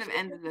really could have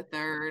ended the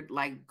third,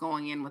 like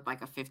going in with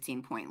like a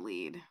 15-point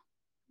lead.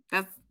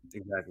 That's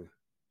exactly.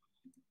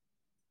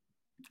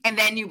 And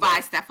then you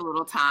buy Steph a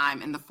little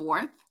time in the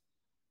fourth.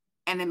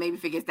 And then maybe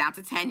if it gets down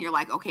to 10, you're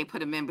like, okay,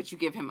 put him in, but you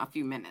give him a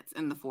few minutes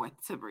in the fourth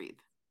to breathe.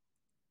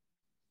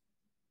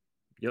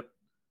 Yep.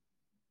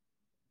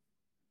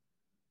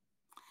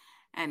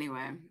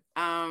 Anyway,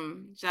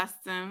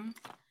 Justin,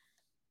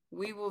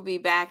 we will be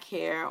back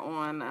here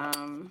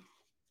on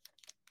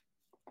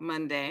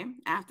Monday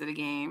after the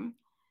game,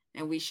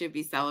 and we should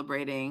be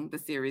celebrating the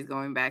series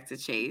going back to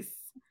Chase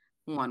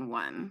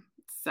 1-1.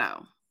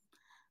 So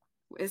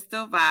it's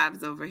still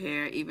vibes over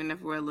here, even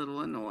if we're a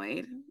little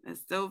annoyed. It's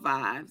still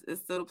vibes.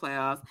 It's still the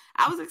playoffs.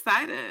 I was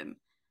excited.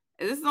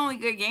 This is the only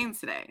good game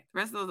today. The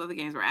rest of those other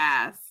games were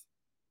ass.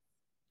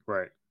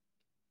 Right.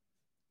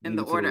 In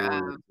the order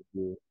of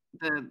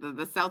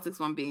the Celtics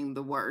one being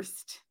the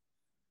worst.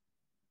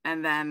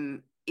 And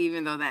then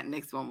even though that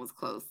Knicks one was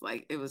close,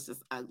 like it was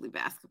just ugly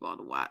basketball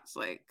to watch,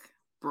 like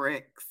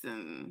bricks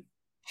and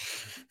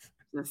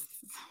just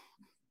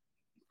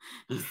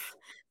it's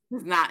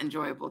not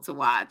enjoyable to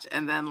watch.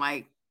 And then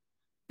like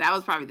that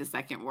was probably the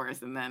second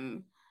worst. And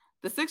then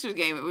the Sixers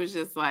game, it was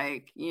just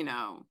like, you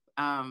know,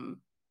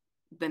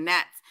 the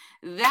Nets.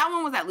 That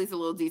one was at least a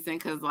little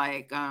decent because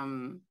like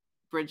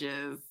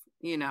Bridges,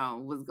 you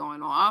know, was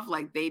going off.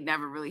 Like they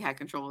never really had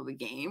control of the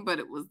game, but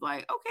it was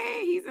like,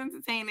 okay, he's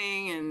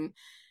entertaining and,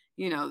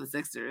 you know, the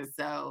Sixers.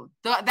 So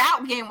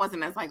that game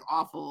wasn't as like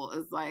awful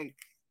as like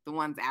the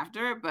ones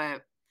after it,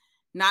 but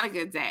not a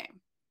good day.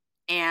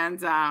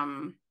 And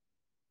I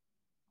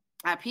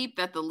peeped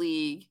that the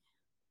league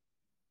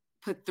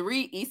put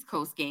 3 East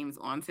Coast games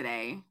on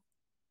today,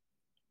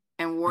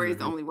 and Warriors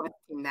the only West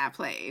team that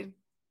played.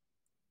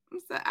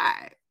 So, all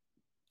right,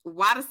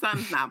 why the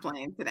Suns not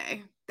playing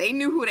today? They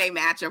knew who their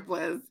matchup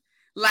was.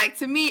 Like,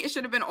 to me, it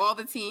should have been all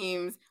the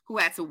teams who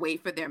had to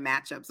wait for their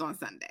matchups on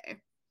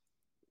Sunday.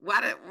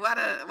 Why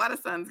the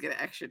Suns get an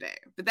extra day?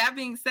 But that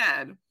being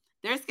said,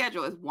 their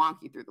schedule is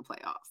wonky through the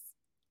playoffs.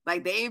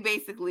 Like, they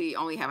basically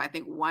only have, I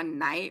think, one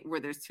night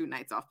where there's 2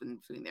 nights off in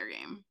between their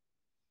game.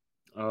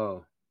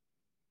 Oh,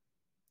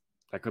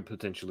 that could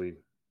potentially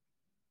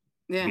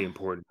be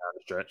important down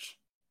the stretch.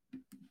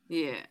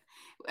 Yeah.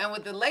 And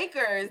with the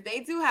Lakers, they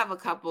do have a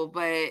couple,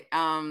 but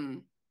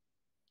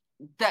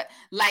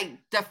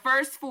the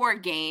first 4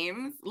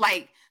 games,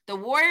 like the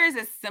Warriors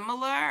is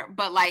similar,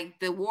 but like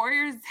the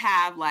Warriors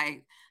have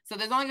like, so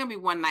there's only gonna be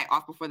one night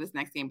off before this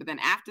next game, but then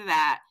after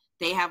that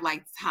they have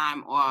like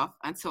time off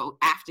until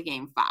after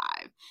game 5.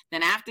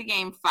 Then after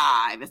game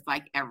 5 it's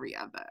like every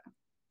other.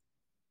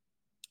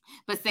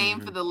 But same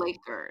for the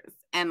Lakers,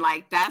 and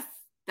like that's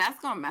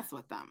gonna mess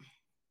with them,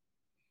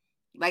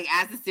 like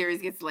as the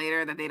series gets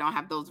later, that they don't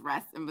have those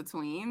rests in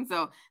between.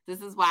 So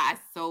this is why I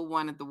so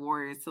wanted the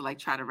Warriors to like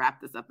try to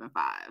wrap this up in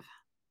 5.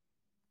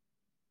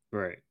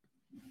 Right.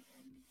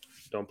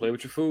 Don't play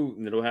with your food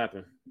and it'll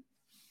happen.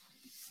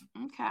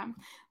 Okay.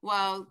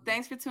 Well,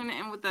 thanks for tuning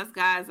in with us,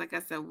 guys. Like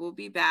I said, we'll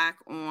be back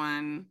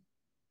on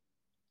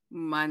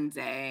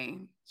Monday.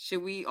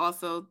 Should we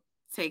also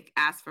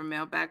ask for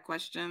mailbag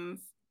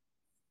questions?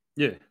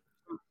 Yeah.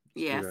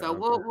 Yeah. So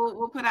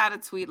we'll put out a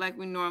tweet like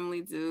we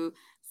normally do.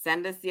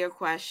 Send us your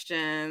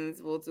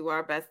questions. We'll do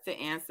our best to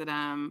answer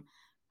them.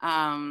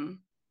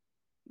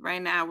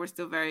 Right now, we're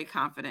still very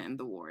confident in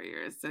the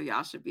Warriors, so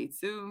y'all should be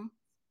too.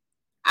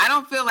 I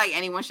don't feel like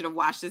anyone should have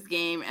watched this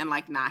game and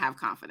like not have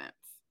confidence.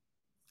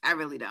 I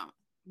really don't.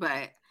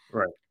 But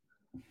right,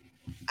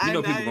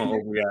 people gonna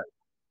overreact.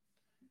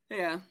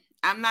 Yeah,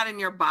 I'm not in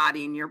your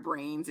body, in your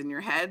brains, in your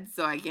head,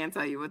 so I can't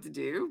tell you what to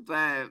do.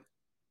 But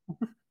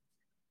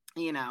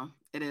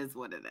it is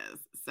what it is.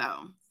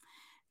 So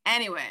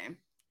anyway.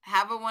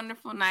 Have a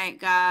wonderful night,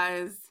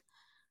 guys.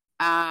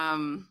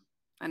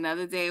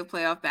 Another day of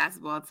playoff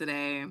basketball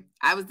today.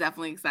 I was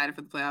definitely excited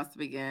for the playoffs to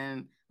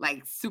begin,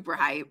 like super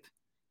hype.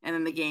 And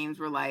then the games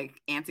were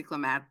like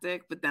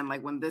anticlimactic. But then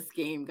like when this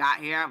game got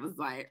here, I was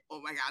like,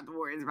 oh my God, the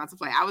Warriors are about to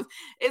play.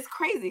 It's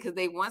crazy because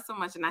they won so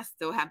much and I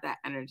still have that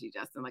energy,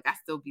 Justin. Like I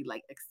still be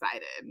like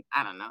excited.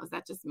 I don't know. Is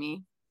that just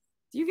me?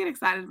 Do you get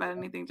excited about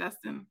anything,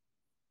 Justin?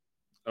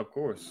 Of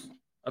course.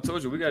 I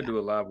told you we gotta do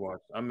a live watch.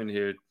 I'm in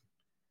here.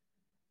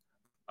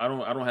 I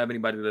don't have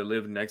anybody that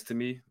live next to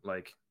me,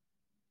 like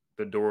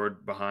the door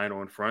behind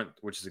or in front,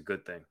 which is a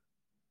good thing.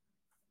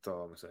 That's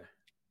all I'm gonna say.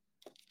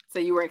 So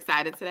you were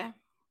excited today?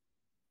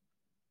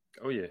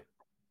 Oh yeah.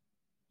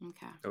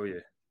 Okay. Oh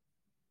yeah.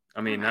 I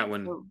mean, not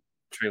when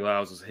Trey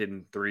Lyles was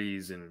hitting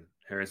threes and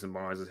Harrison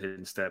Barnes was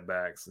hitting step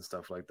backs and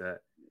stuff like that.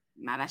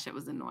 Nah, that shit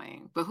was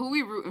annoying. But who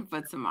we rooting for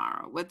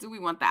tomorrow? What do we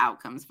want the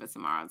outcomes for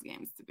tomorrow's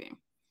games to be?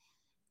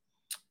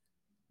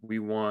 We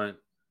want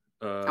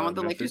I want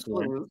the Lakers to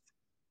lose.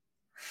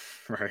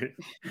 Right.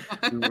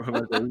 We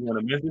want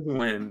a Memphis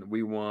win.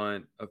 We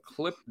want the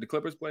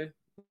Clippers play.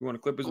 We want a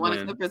Clippers win. I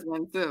want a Clippers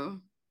win too.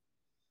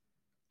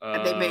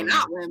 They may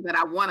not win, but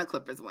I want a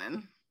Clippers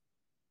win.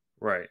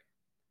 Right.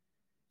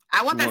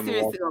 I want that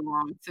series to go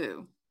long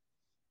too.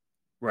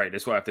 Right.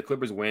 That's why if the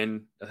Clippers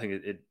win, I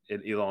think it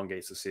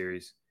elongates the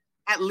series.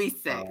 At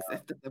least 6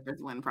 if the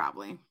Clippers win,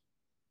 probably.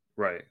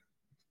 Right.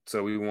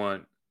 So we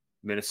want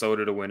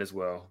Minnesota to win as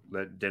well.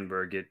 Let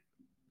Denver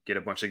get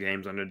a bunch of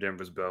games under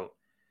Denver's belt.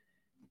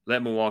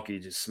 Let Milwaukee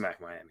just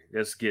smack Miami.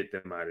 Let's get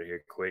them out of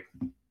here quick.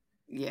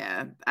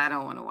 Yeah, I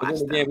don't want to watch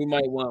them. Again,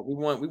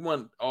 we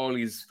want all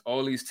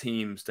these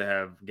teams to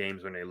have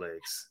games on their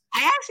legs.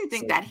 I actually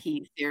think that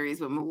Heat series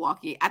with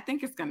Milwaukee, I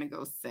think it's going to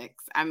go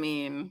 6. I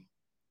mean,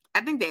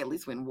 I think they at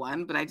least win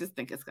 1, but I just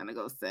think it's going to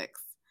go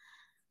 6.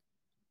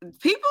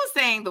 People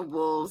saying the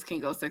Wolves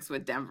can go 6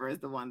 with Denver is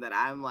the one that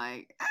I'm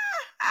like,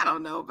 I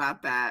don't know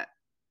about that.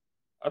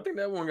 I think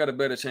that one got a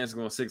better chance of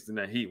going 6 than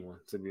that Heat one,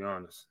 to be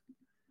honest.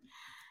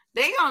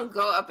 They gonna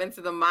go up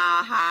into the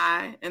mile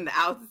high in the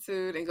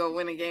altitude and go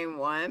win a game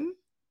 1?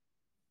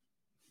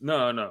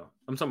 No.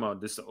 I'm talking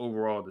about this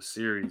overall, the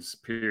series,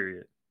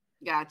 period.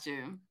 Got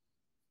you.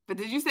 But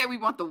did you say we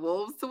want the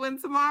Wolves to win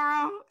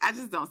tomorrow? I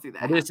just don't see that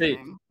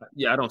happening.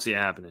 I don't see it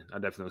happening. I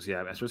definitely don't see it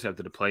happening. Especially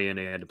after the play-in,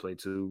 they had to play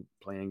 2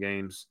 play-in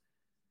games.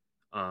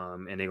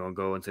 And they're going to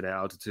go into that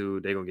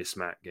altitude. They're going to get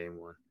smacked game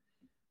 1.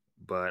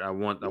 But I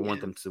want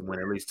them to win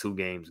at least 2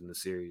 games in the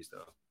series,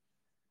 though.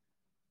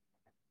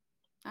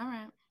 All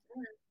right.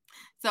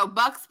 So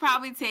Bucks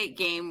probably take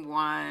game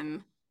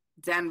 1.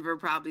 Denver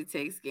probably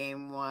takes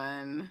game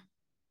 1.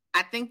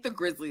 I think the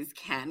Grizzlies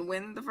can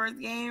win the first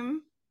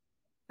game.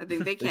 I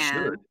think they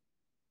can.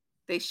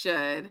 They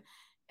should.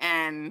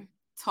 And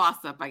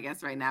toss up, I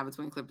guess, right now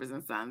between Clippers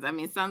and Suns. I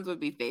mean, Suns would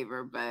be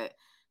favored, but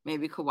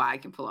maybe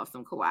Kawhi can pull off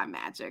some Kawhi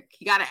magic.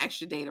 He got an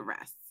extra day to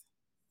rest.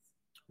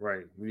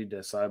 Right. We need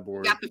that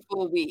sideboard. He got the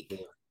full week.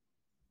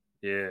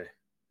 Yeah.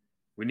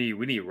 We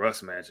need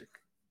Russ magic.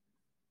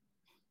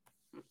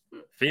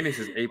 Phoenix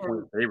is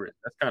 8-point favorite.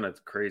 That's kind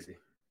of crazy.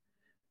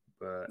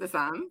 But the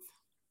Suns?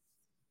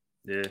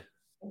 Yeah.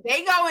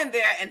 They go in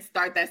there and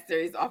start that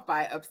series off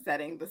by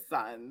upsetting the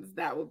Suns.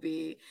 That would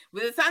be,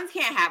 but the Suns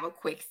can't have a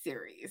quick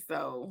series,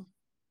 so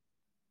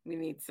we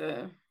need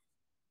to.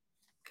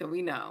 Cause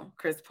we know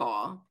Chris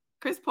Paul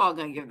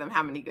gonna give them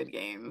how many good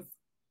games?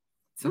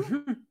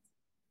 2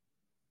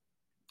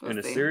 in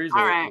a series.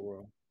 All right.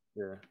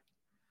 Yeah.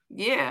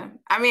 Yeah.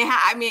 I mean,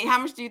 how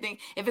much do you think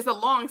if it's a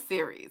long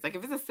series, like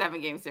if it's a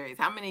 7-game series,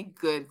 how many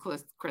good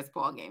Chris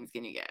Paul games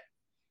can you get?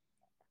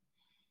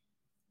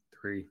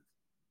 3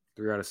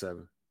 out of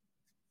 7.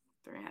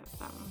 3 out of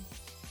 7.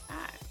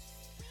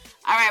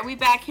 All right. We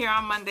back here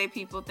on Monday,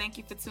 people. Thank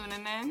you for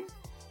tuning in.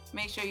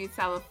 Make sure you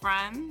tell a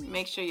friend.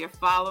 Make sure you're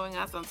following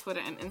us on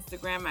Twitter and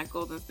Instagram at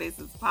Golden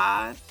Spaces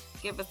Pod.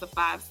 Give us a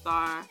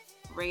 5-star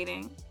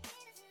rating.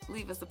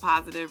 Leave us a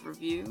positive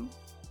review.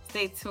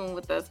 Stay tuned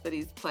with us for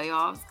these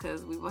playoffs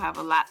because we will have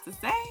a lot to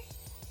say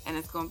and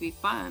it's going to be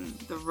fun.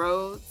 The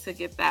road to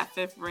get that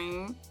 5th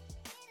ring,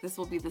 this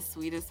will be the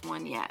sweetest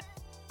one yet.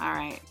 All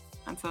right.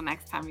 Until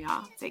next time,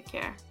 y'all. Take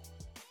care.